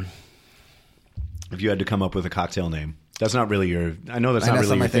 If you had to come up with a cocktail name. That's not really your. I know that's not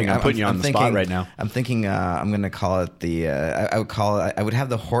really your thing. I'm putting you on the spot right now. I'm thinking. I'm going to call it the. I would call it. I would have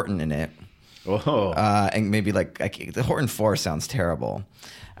the Horton in it. Oh. And maybe the Horton 4 sounds terrible.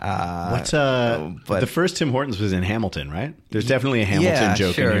 But the first Tim Hortons was in Hamilton, right? There's definitely a Hamilton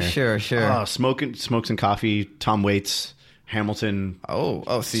joke in here. Sure. Oh, smokes and coffee. Tom Waits. Hamilton.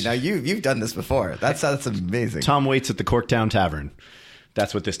 Oh. See, now you've done this before. That's amazing. Tom Waits at the Corktown Tavern.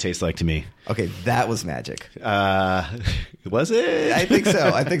 That's what this tastes like to me. Okay, that was magic. Was it? I think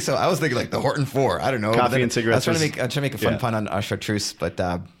so. I was thinking like the Horton 4. I don't know. Coffee and cigarettes. I was trying to make a fun pun on chartreuse, but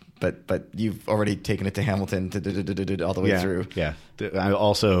you've already taken it to Hamilton all the way through. Yeah. I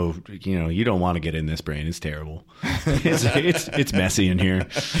also, you don't want to get in this brain. It's terrible. It's messy in here.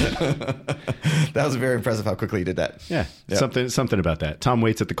 That was very impressive how quickly you did that. Yeah. Yep. Something about that. Tom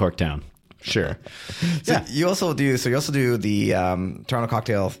Waits at the Corktown. Sure. So you also do the Toronto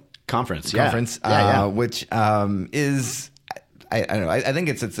Cocktail Conference, which is I don't know. I think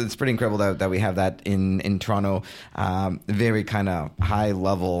it's pretty incredible that we have that in Toronto. Very kind of high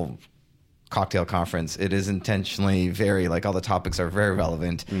level cocktail conference. It is intentionally very all the topics are very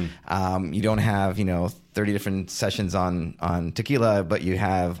relevant. You don't have 30 different sessions on tequila, but you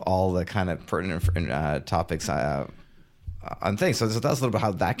have all the kind of pertinent topics. On things. So that's a little bit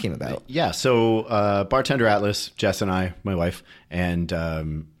how that came about. Yeah. So Bartender Atlas, Jess and I, my wife, and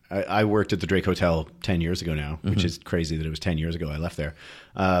I worked at the Drake Hotel 10 years ago now, which is crazy that it was 10 years ago I left there.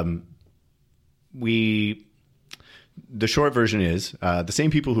 The short version is the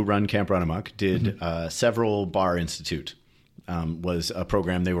same people who run Camp Run Amok did Several Bar Institute. Was a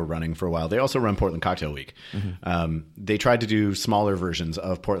program they were running for a while. They also run Portland Cocktail Week. They tried to do smaller versions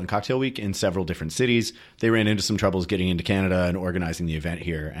of Portland Cocktail Week in several different cities. They ran into some troubles getting into Canada and organizing the event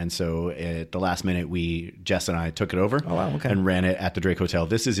here. And so at the last minute, Jess and I took it over and ran it at the Drake Hotel.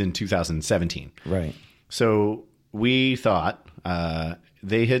 This is in 2017. Right. So we thought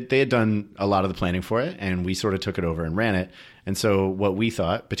they had done a lot of the planning for it, and we sort of took it over and ran it. And so what we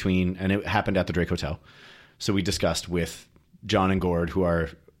thought and it happened at the Drake Hotel. So we discussed with John and Gord, who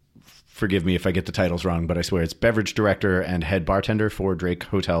are, forgive me if I get the titles wrong, but I swear it's beverage director and head bartender for Drake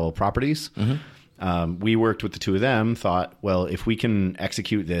Hotel Properties. We worked with the two of them, thought, well, if we can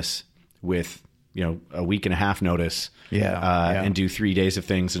execute this with, a week and a half notice and do 3 days of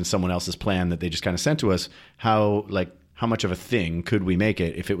things in someone else's plan that they just kind of sent to us, how much of a thing could we make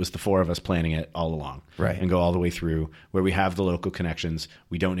it if it was the four of us planning it all along? Right. And go all the way through where we have the local connections.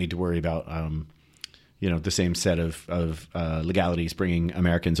 We don't need to worry about, the same set of legalities bringing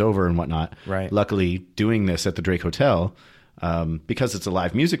Americans over and whatnot. Right. Luckily, doing this at the Drake Hotel, because it's a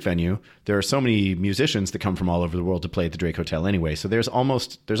live music venue, there are so many musicians that come from all over the world to play at the Drake Hotel anyway. So there's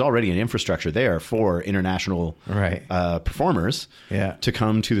already an infrastructure there for international performers to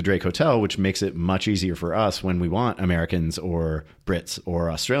come to the Drake Hotel, which makes it much easier for us when we want Americans or Brits or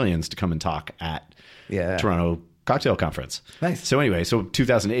Australians to come and talk at Toronto Cocktail Conference. Nice. So anyway, so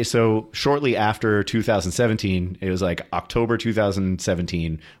 2008. So shortly after 2017, it was like October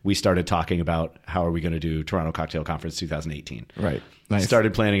 2017, we started talking about how are we going to do Toronto Cocktail Conference 2018. Right. Nice.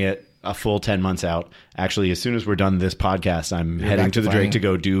 Started planning it a full 10 months out. Actually, as soon as we're done this podcast, I'm heading to the Drake to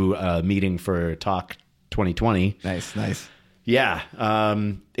go do a meeting for Talk 2020. Nice. Yeah,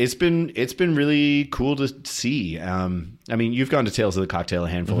 it's been really cool to see. I mean, you've gone to Tales of the Cocktail a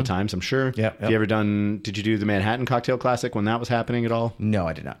handful of times, I'm sure. Yeah. Have you ever did you do the Manhattan Cocktail Classic when that was happening at all? No,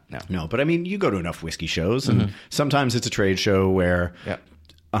 I did not. No, but I mean, you go to enough whiskey shows, and sometimes it's a trade show where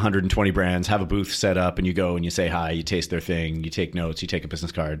 120 brands have a booth set up, and you go and you say hi, you taste their thing, you take notes, you take a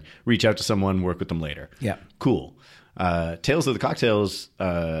business card, reach out to someone, work with them later. Yeah. Cool. Tales of the Cocktails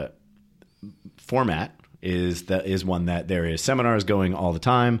format is one that there is seminars going all the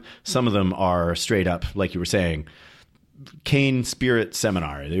time. Some of them are straight up, like you were saying, cane spirit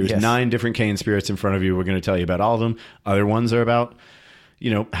seminar. There's 9 different cane spirits in front of you. We're going to tell you about all of them. Other ones are about,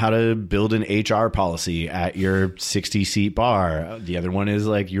 how to build an HR policy at your 60-seat bar. The other one is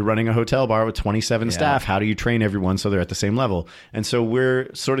like you're running a hotel bar with 27 staff. How do you train everyone so they're at the same level? And so we're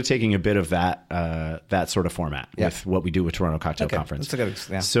sort of taking a bit of that sort of format with what we do with Toronto Cocktail Conference.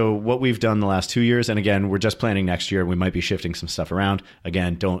 So what we've done the last 2 years, and again, we're just planning next year. We might be shifting some stuff around.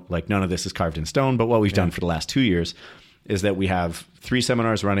 Again, none of this is carved in stone, but what we've done for the last 2 years is that we have 3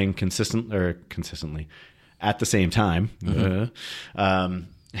 seminars running consistently at the same time.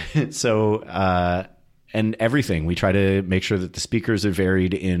 And everything. We try to make sure that the speakers are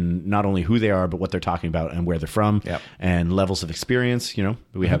varied in not only who they are, but what they're talking about and where they're from and levels of experience.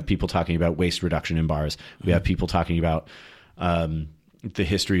 We have people talking about waste reduction in bars. We have people talking about the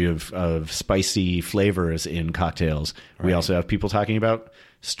history of spicy flavors in cocktails. Right. We also have people talking about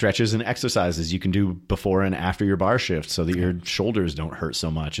stretches and exercises you can do before and after your bar shift so that your shoulders don't hurt so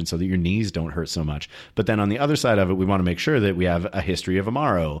much and so that your knees don't hurt so much. But then on the other side of it, we want to make sure that we have a history of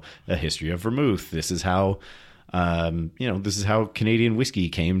Amaro, a history of vermouth. This is how, this is how Canadian whiskey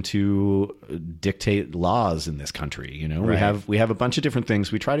came to dictate laws in this country. You know, right. we have a bunch of different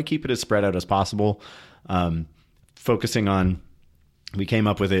things. We try to keep it as spread out as possible, focusing on. We came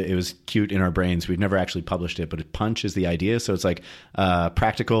up with it. It was cute in our brains. We've never actually published it, but punch is the idea. So it's like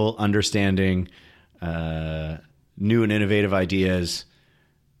practical, understanding, new and innovative ideas.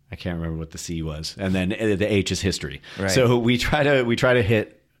 I can't remember what the C was, and then the H is history. Right. So we try to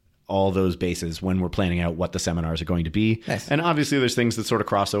hit all those bases when we're planning out what the seminars are going to be. Nice. And obviously there's things that sort of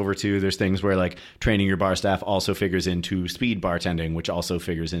cross over too. There's things where like training your bar staff also figures into speed bartending, which also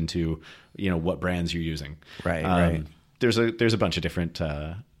figures into, what brands you're using. Right. Right. There's a bunch of different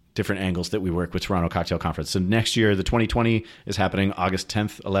angles that we work with Toronto Cocktail Conference. So next year, the 2020 is happening August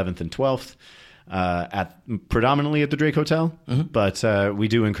 10th, 11th, and 12th predominantly at the Drake Hotel. Mm-hmm. But we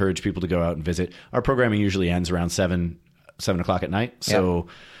do encourage people to go out and visit. Our programming usually ends around 7 o'clock at night. So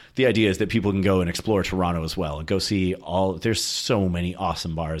the idea is that people can go and explore Toronto as well and go see there's so many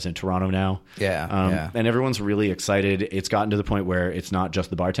awesome bars in Toronto now. Yeah. And everyone's really excited. It's gotten to the point where it's not just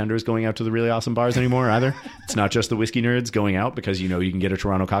the bartenders going out to the really awesome bars anymore either. It's not just the whiskey nerds going out because, you can get a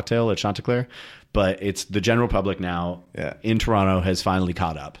Toronto cocktail at Chanticleer, but it's the general public now in Toronto has finally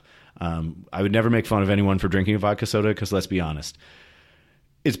caught up. I would never make fun of anyone for drinking a vodka soda because let's be honest,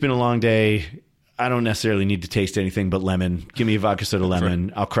 it's been a long day. I don't necessarily need to taste anything but lemon. Give me a vodka soda lemon.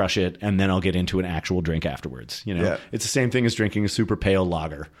 Right. I'll crush it, and then I'll get into an actual drink afterwards. It's the same thing as drinking a super pale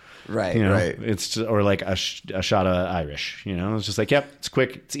lager. Right, right. It's just, or like a shot of Irish. It's just like, yep, it's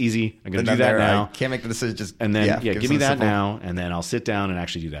quick, it's easy. I'm gonna do that now. I can't make the decision. Just and then give me that now, and then I'll sit down and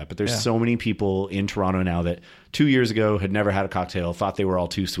actually do that. But there's so many people in Toronto now that 2 years ago had never had a cocktail, thought they were all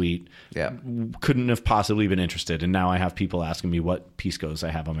too sweet, couldn't have possibly been interested, and now I have people asking me what piscos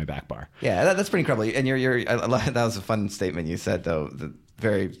I have on my back bar. Yeah, that's pretty incredible. And that was a fun statement you said though.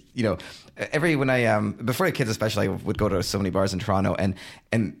 Very, when I before the kids especially, I would go to so many bars in Toronto,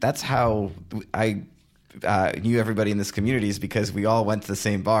 and that's how I knew everybody in this community, is because we all went to the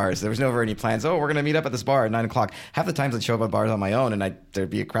same bars. There was never any plans. Oh, we're going to meet up at this bar at 9 o'clock. Half the times I'd show up at bars on my own, and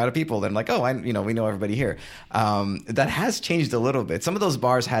there'd be a crowd of people. Then I'm like, oh, we know everybody here. That has changed a little bit. Some of those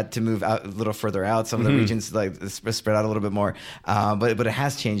bars had to move out a little further out. Some of the regions like spread out a little bit more. But it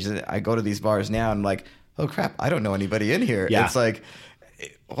has changed. I go to these bars now, and I'm like, oh crap, I don't know anybody in here. Yeah. It's like,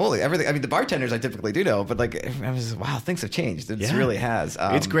 holy everything. I mean, the bartenders I typically do know, but like, I was wow, things have changed. It really has.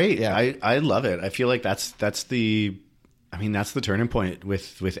 It's great. Yeah. I love it. I feel like that's the turning point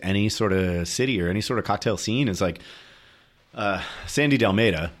with any sort of city or any sort of cocktail scene is like Sandy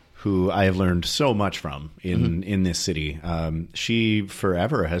Dalmeda, who I have learned so much from in this city. She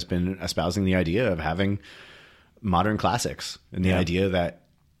forever has been espousing the idea of having modern classics and the idea that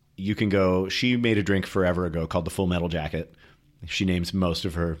you can go. She made a drink forever ago called the Full Metal Jacket. She names most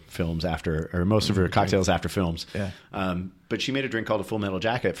of her films after, or most of her cocktails after films. Yeah. But she made a drink called a Full Metal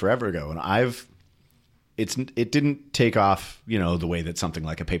Jacket forever ago, and it didn't take off, the way that something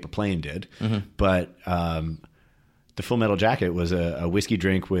like a Paper Plane did. But the Full Metal Jacket was a whiskey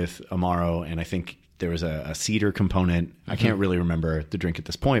drink with Amaro, and I think there was a cedar component. I can't really remember the drink at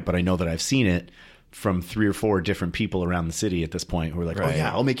this point, but I know that I've seen it from 3 or 4 different people around the city at this point who are like, oh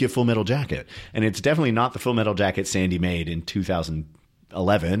yeah, I'll make you a Full Metal Jacket. And it's definitely not the Full Metal Jacket Sandy made in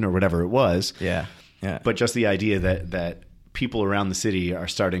 2011 or whatever it was. Yeah. But just the idea that people around the city are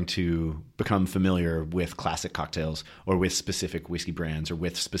starting to become familiar with classic cocktails or with specific whiskey brands or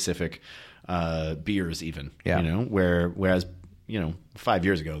with specific beers even, whereas 5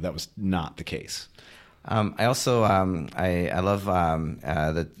 years ago, that was not the case. I also I love one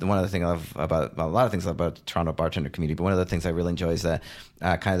of the things I love about a lot of things about Toronto bartender community, but one of the things I really enjoy is that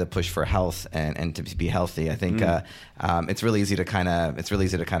kind of the push for health and to be healthy. I think it's really easy to kind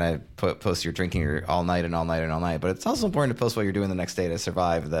of post your drinking all night, but it's also important to post what you're doing the next day to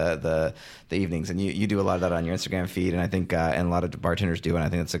survive the evenings. And you do a lot of that on your Instagram feed, and I think and a lot of bartenders do, and I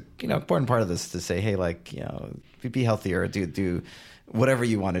think it's a important part of this to say, hey, like be healthier, do whatever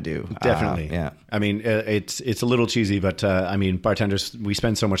you want to do. Definitely. Yeah. I mean, it's a little cheesy, but bartenders, we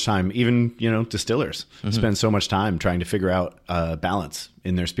spend so much time, even, distillers spend so much time trying to figure out balance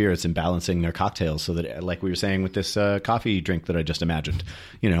in their spirits and balancing their cocktails so that, like we were saying with this coffee drink that I just imagined,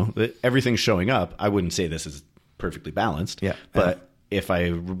 everything's showing up. I wouldn't say this is perfectly balanced, but if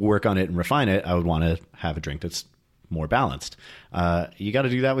I work on it and refine it, I would want to have a drink that's more balanced. You got to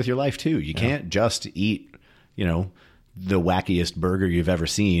do that with your life too. You can't just eat, the wackiest burger you've ever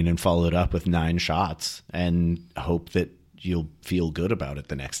seen and follow it up with 9 shots and hope that you'll feel good about it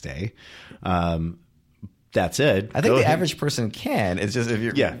the next day. That said, I think the average person can. It's just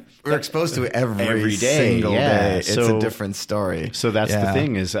if we're exposed to it every day, single day. It's a different story. So that's the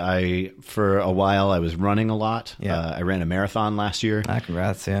thing is for a while I was running a lot. Yeah. I ran a marathon last year.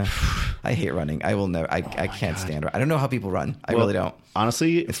 Congrats. Yeah. I hate running. I will never, I can't stand it. I don't know how people run. I really don't.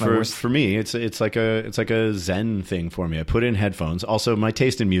 Honestly, for me, it's like a Zen thing for me. I put in headphones. Also, my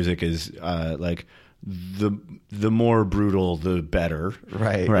taste in music is like the more brutal, the better.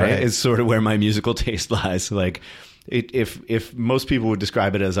 Right. It's sort of where my musical taste lies. Like, if most people would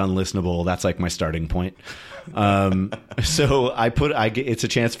describe it as unlistenable, that's like my starting point. So it's a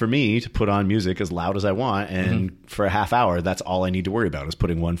chance for me to put on music as loud as I want, and for a half hour, that's all I need to worry about is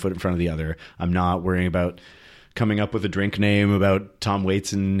putting one foot in front of the other. I'm not worrying about coming up with a drink name about Tom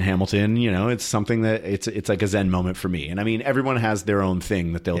Waits and Hamilton. It's something that it's like a Zen moment for me. And I mean, everyone has their own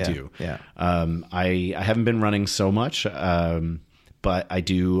thing that they'll do. Yeah. I haven't been running so much, but I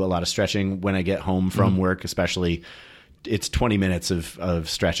do a lot of stretching when I get home from work, especially. It's 20 minutes of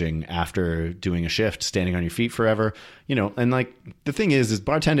stretching after doing a shift, standing on your feet forever, and like the thing is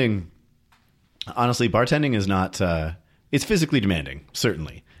bartending, honestly, bartending is not, it's physically demanding,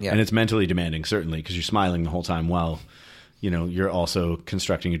 certainly. Yeah. And it's mentally demanding, certainly, because you're smiling the whole time while, you're also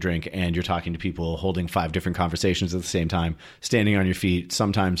constructing a drink and you're talking to people, holding 5 different conversations at the same time, standing on your feet.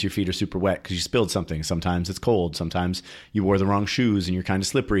 Sometimes your feet are super wet because you spilled something. Sometimes it's cold. Sometimes you wore the wrong shoes and you're kind of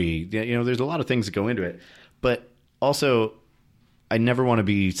slippery. There's a lot of things that go into it. But also, I never want to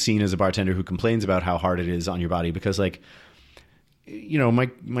be seen as a bartender who complains about how hard it is on your body because, like,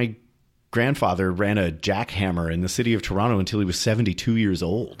 my grandfather ran a jackhammer in the city of Toronto until he was 72 years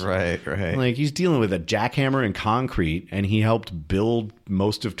old. Right. Like, he's dealing with a jackhammer and concrete, and he helped build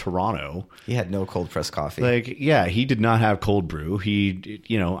most of Toronto. He had no cold pressed coffee. Like, yeah, he did not have cold brew. He,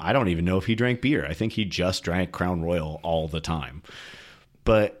 I don't even know if he drank beer. I think he just drank Crown Royal all the time.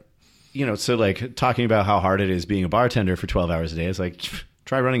 But, so like talking about how hard it is being a bartender for 12 hours a day is like,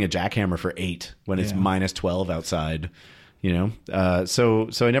 try running a jackhammer for 8 when it's minus 12 outside. So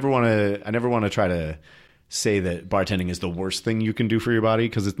I never want to try to say that bartending is the worst thing you can do for your body,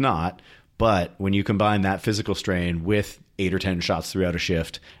 because it's not. But when you combine that physical strain with 8 or 10 shots throughout a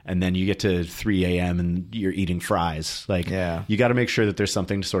shift, and then you get to 3 a.m. and you're eating fries, like, you got to make sure that there's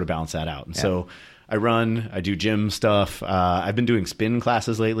something to sort of balance that out. And so I run, I do gym stuff. I've been doing spin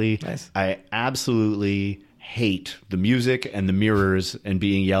classes lately. Nice. I absolutely hate the music and the mirrors and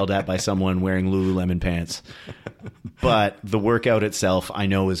being yelled at by someone wearing Lululemon pants. But the workout itself, I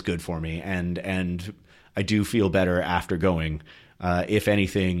know, is good for me, and I do feel better after going. If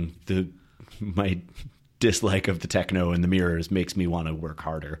anything, my dislike of the techno and the mirrors makes me want to work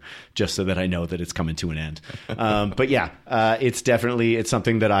harder, just so that I know that it's coming to an end. But yeah, it's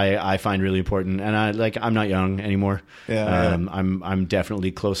something that I find really important, and I'm not young anymore. I'm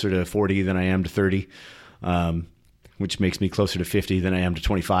definitely closer to 40 than I am to 30. Which makes me closer to 50 than I am to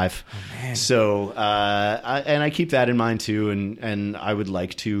 25. Oh, man. So, I keep that in mind too. And I would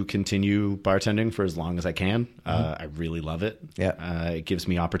like to continue bartending for as long as I can. I really love it. Yeah. It gives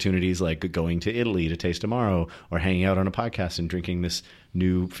me opportunities like going to Italy to taste Amaro, or hanging out on a podcast and drinking this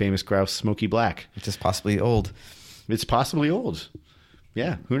new famous grouse Smoky Black. Which is possibly old. It's possibly old.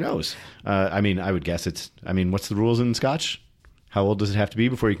 Yeah. Who knows? I would guess what's the rules in Scotch? How old does it have to be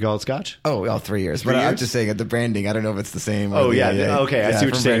before you can call it Scotch? Oh, well, 3 years. But I'm just saying at the branding, I don't know if it's the same. Oh, yeah. Okay, I see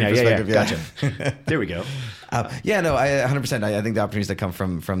what you're saying now. Yeah. Gotcha. There we go. I 100%. I think the opportunities that come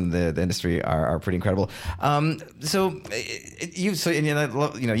from the industry are pretty incredible. You've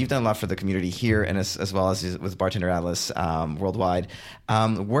done a lot for the community here, and as well as with Bartender Atlas worldwide.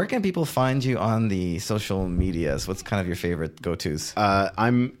 Where can people find you on the social medias? What's kind of your favorite go-tos?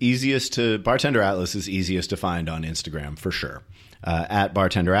 Bartender Atlas is easiest to find on Instagram for sure. At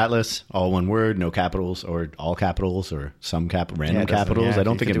Bartender Atlas, all one word, no capitals or all capitals or some random capitals. I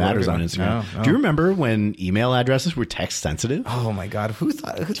don't think it matters on Instagram. No. Do you remember when email addresses were text sensitive? Oh my God, who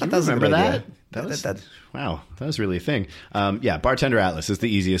thought that was a good idea? Wow, that was really a thing. Bartender Atlas is the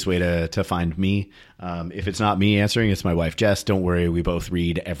easiest way to find me. If it's not me answering, it's my wife Jess. Don't worry, we both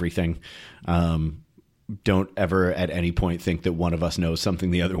read everything. Don't ever at any point think that one of us knows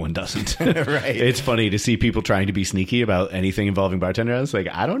something the other one doesn't. Right. It's funny to see people trying to be sneaky about anything involving bartender. It's like,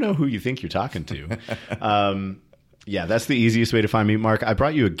 I don't know who you think you're talking to. That's the easiest way to find me. Mark, I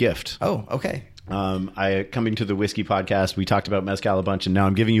brought you a gift. Oh, okay. Coming to the whiskey podcast, we talked about Mezcal a bunch, and now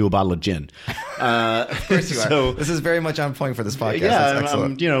I'm giving you a bottle of gin. Of course you are. So, this is very much on point for this podcast. Yeah,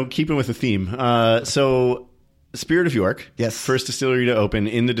 I'm keeping with the theme. So Spirit of York. Yes. First distillery to open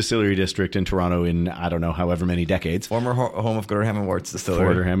in the distillery district in Toronto in, I don't know, however many decades. Former home of Gooderham and Worts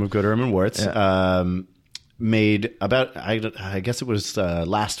Distillery. Gooderham of Gooderham and Worts. Yeah. Made about, I guess it was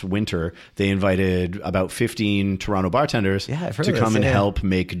last winter, they invited about 15 Toronto bartenders to come and help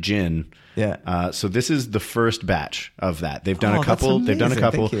make gin. Yeah. So this is the first batch of that. They've done a that's couple. They've done a amazing.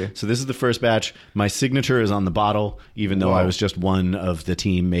 couple. Thank you. So this is the first batch. My signature is on the bottle, even though I was just one of the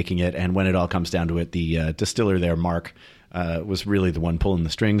team making it. And when it all comes down to it, the distiller there, Mark, was really the one pulling the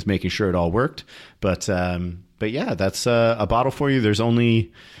strings, making sure it all worked. But yeah, that's a bottle for you. There's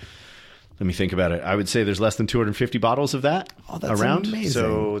only... Let me think about it. I would say there's less than 250 bottles of that around. Amazing.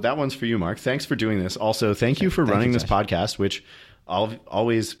 So that one's for you, Mark. Thanks for doing this. Also, thank you for running this podcast, which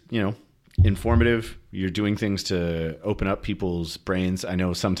always, informative. You're doing things to open up people's brains. I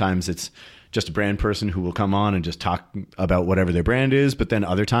know sometimes it's just a brand person who will come on and just talk about whatever their brand is, but then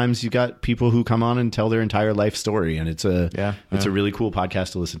other times you got people who come on and tell their entire life story, and it's a really cool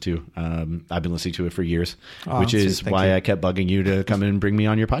podcast to listen to. I've been listening to it for years, which is why I kept bugging you to come in and bring me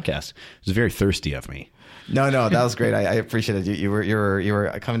on your podcast. It was very thirsty of me. No, that was great. I appreciate it. You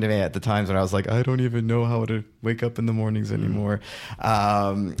were coming to me at the times when I was like, I don't even know how to wake up in the mornings anymore.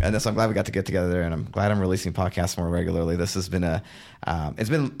 And so I'm glad we got to get together, and I'm glad I'm releasing podcasts more regularly. This has been it's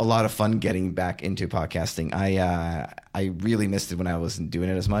been a lot of fun getting back into podcasting. I really missed it when I wasn't doing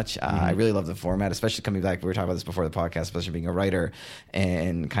it as much. I really love the format, especially coming back. We were talking about this before the podcast, especially being a writer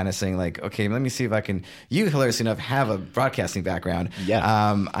and kind of saying like, okay, let me see if I can. You, hilariously enough, have a broadcasting background.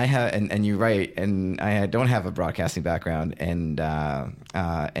 Yeah. I have, and you write, and I don't have a broadcasting background, and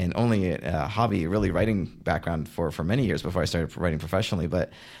only a hobby, really writing background for many years before I started writing professionally.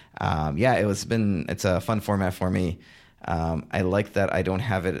 But it's a fun format for me. I like that I don't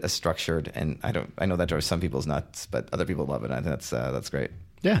have it as structured, and I know that drives some people's nuts, but other people love it. I think that's great.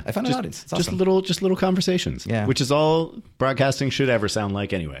 Yeah, I found an audience. It's awesome. Just little conversations. Yeah, which is all broadcasting should ever sound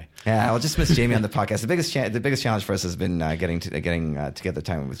like anyway. Yeah, I'll just miss Jamie on the podcast. The biggest challenge for us has been getting together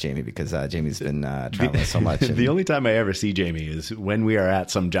time with Jamie, because Jamie's been traveling so much. The only time I ever see Jamie is when we are at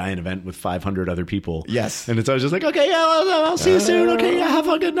some giant event with 500 other people. Yes, and it's always just like, okay, yeah, I'll see you soon. Okay, yeah, have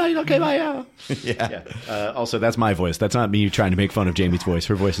a good night. Okay, bye. Yeah. Also, that's my voice. That's not me trying to make fun of Jamie's voice.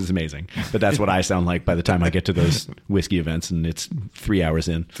 Her voice is amazing, but that's what I sound like by the time I get to those whiskey events, and it's 3 hours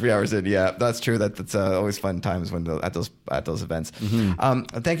in. 3 hours in, yeah, that's true. That's always fun times when at those events.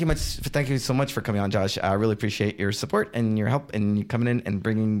 Mm-hmm. Thank you so much for coming on, Josh. I really appreciate your support and your help, and you coming in and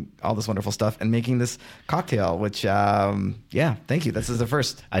bringing all this wonderful stuff and making this cocktail. Which, thank you. This is the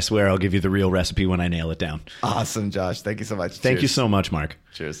first. I swear I'll give you the real recipe when I nail it down. Awesome, Josh. Thank you so much. Thank you so much, Mark.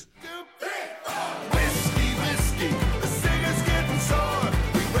 Cheers.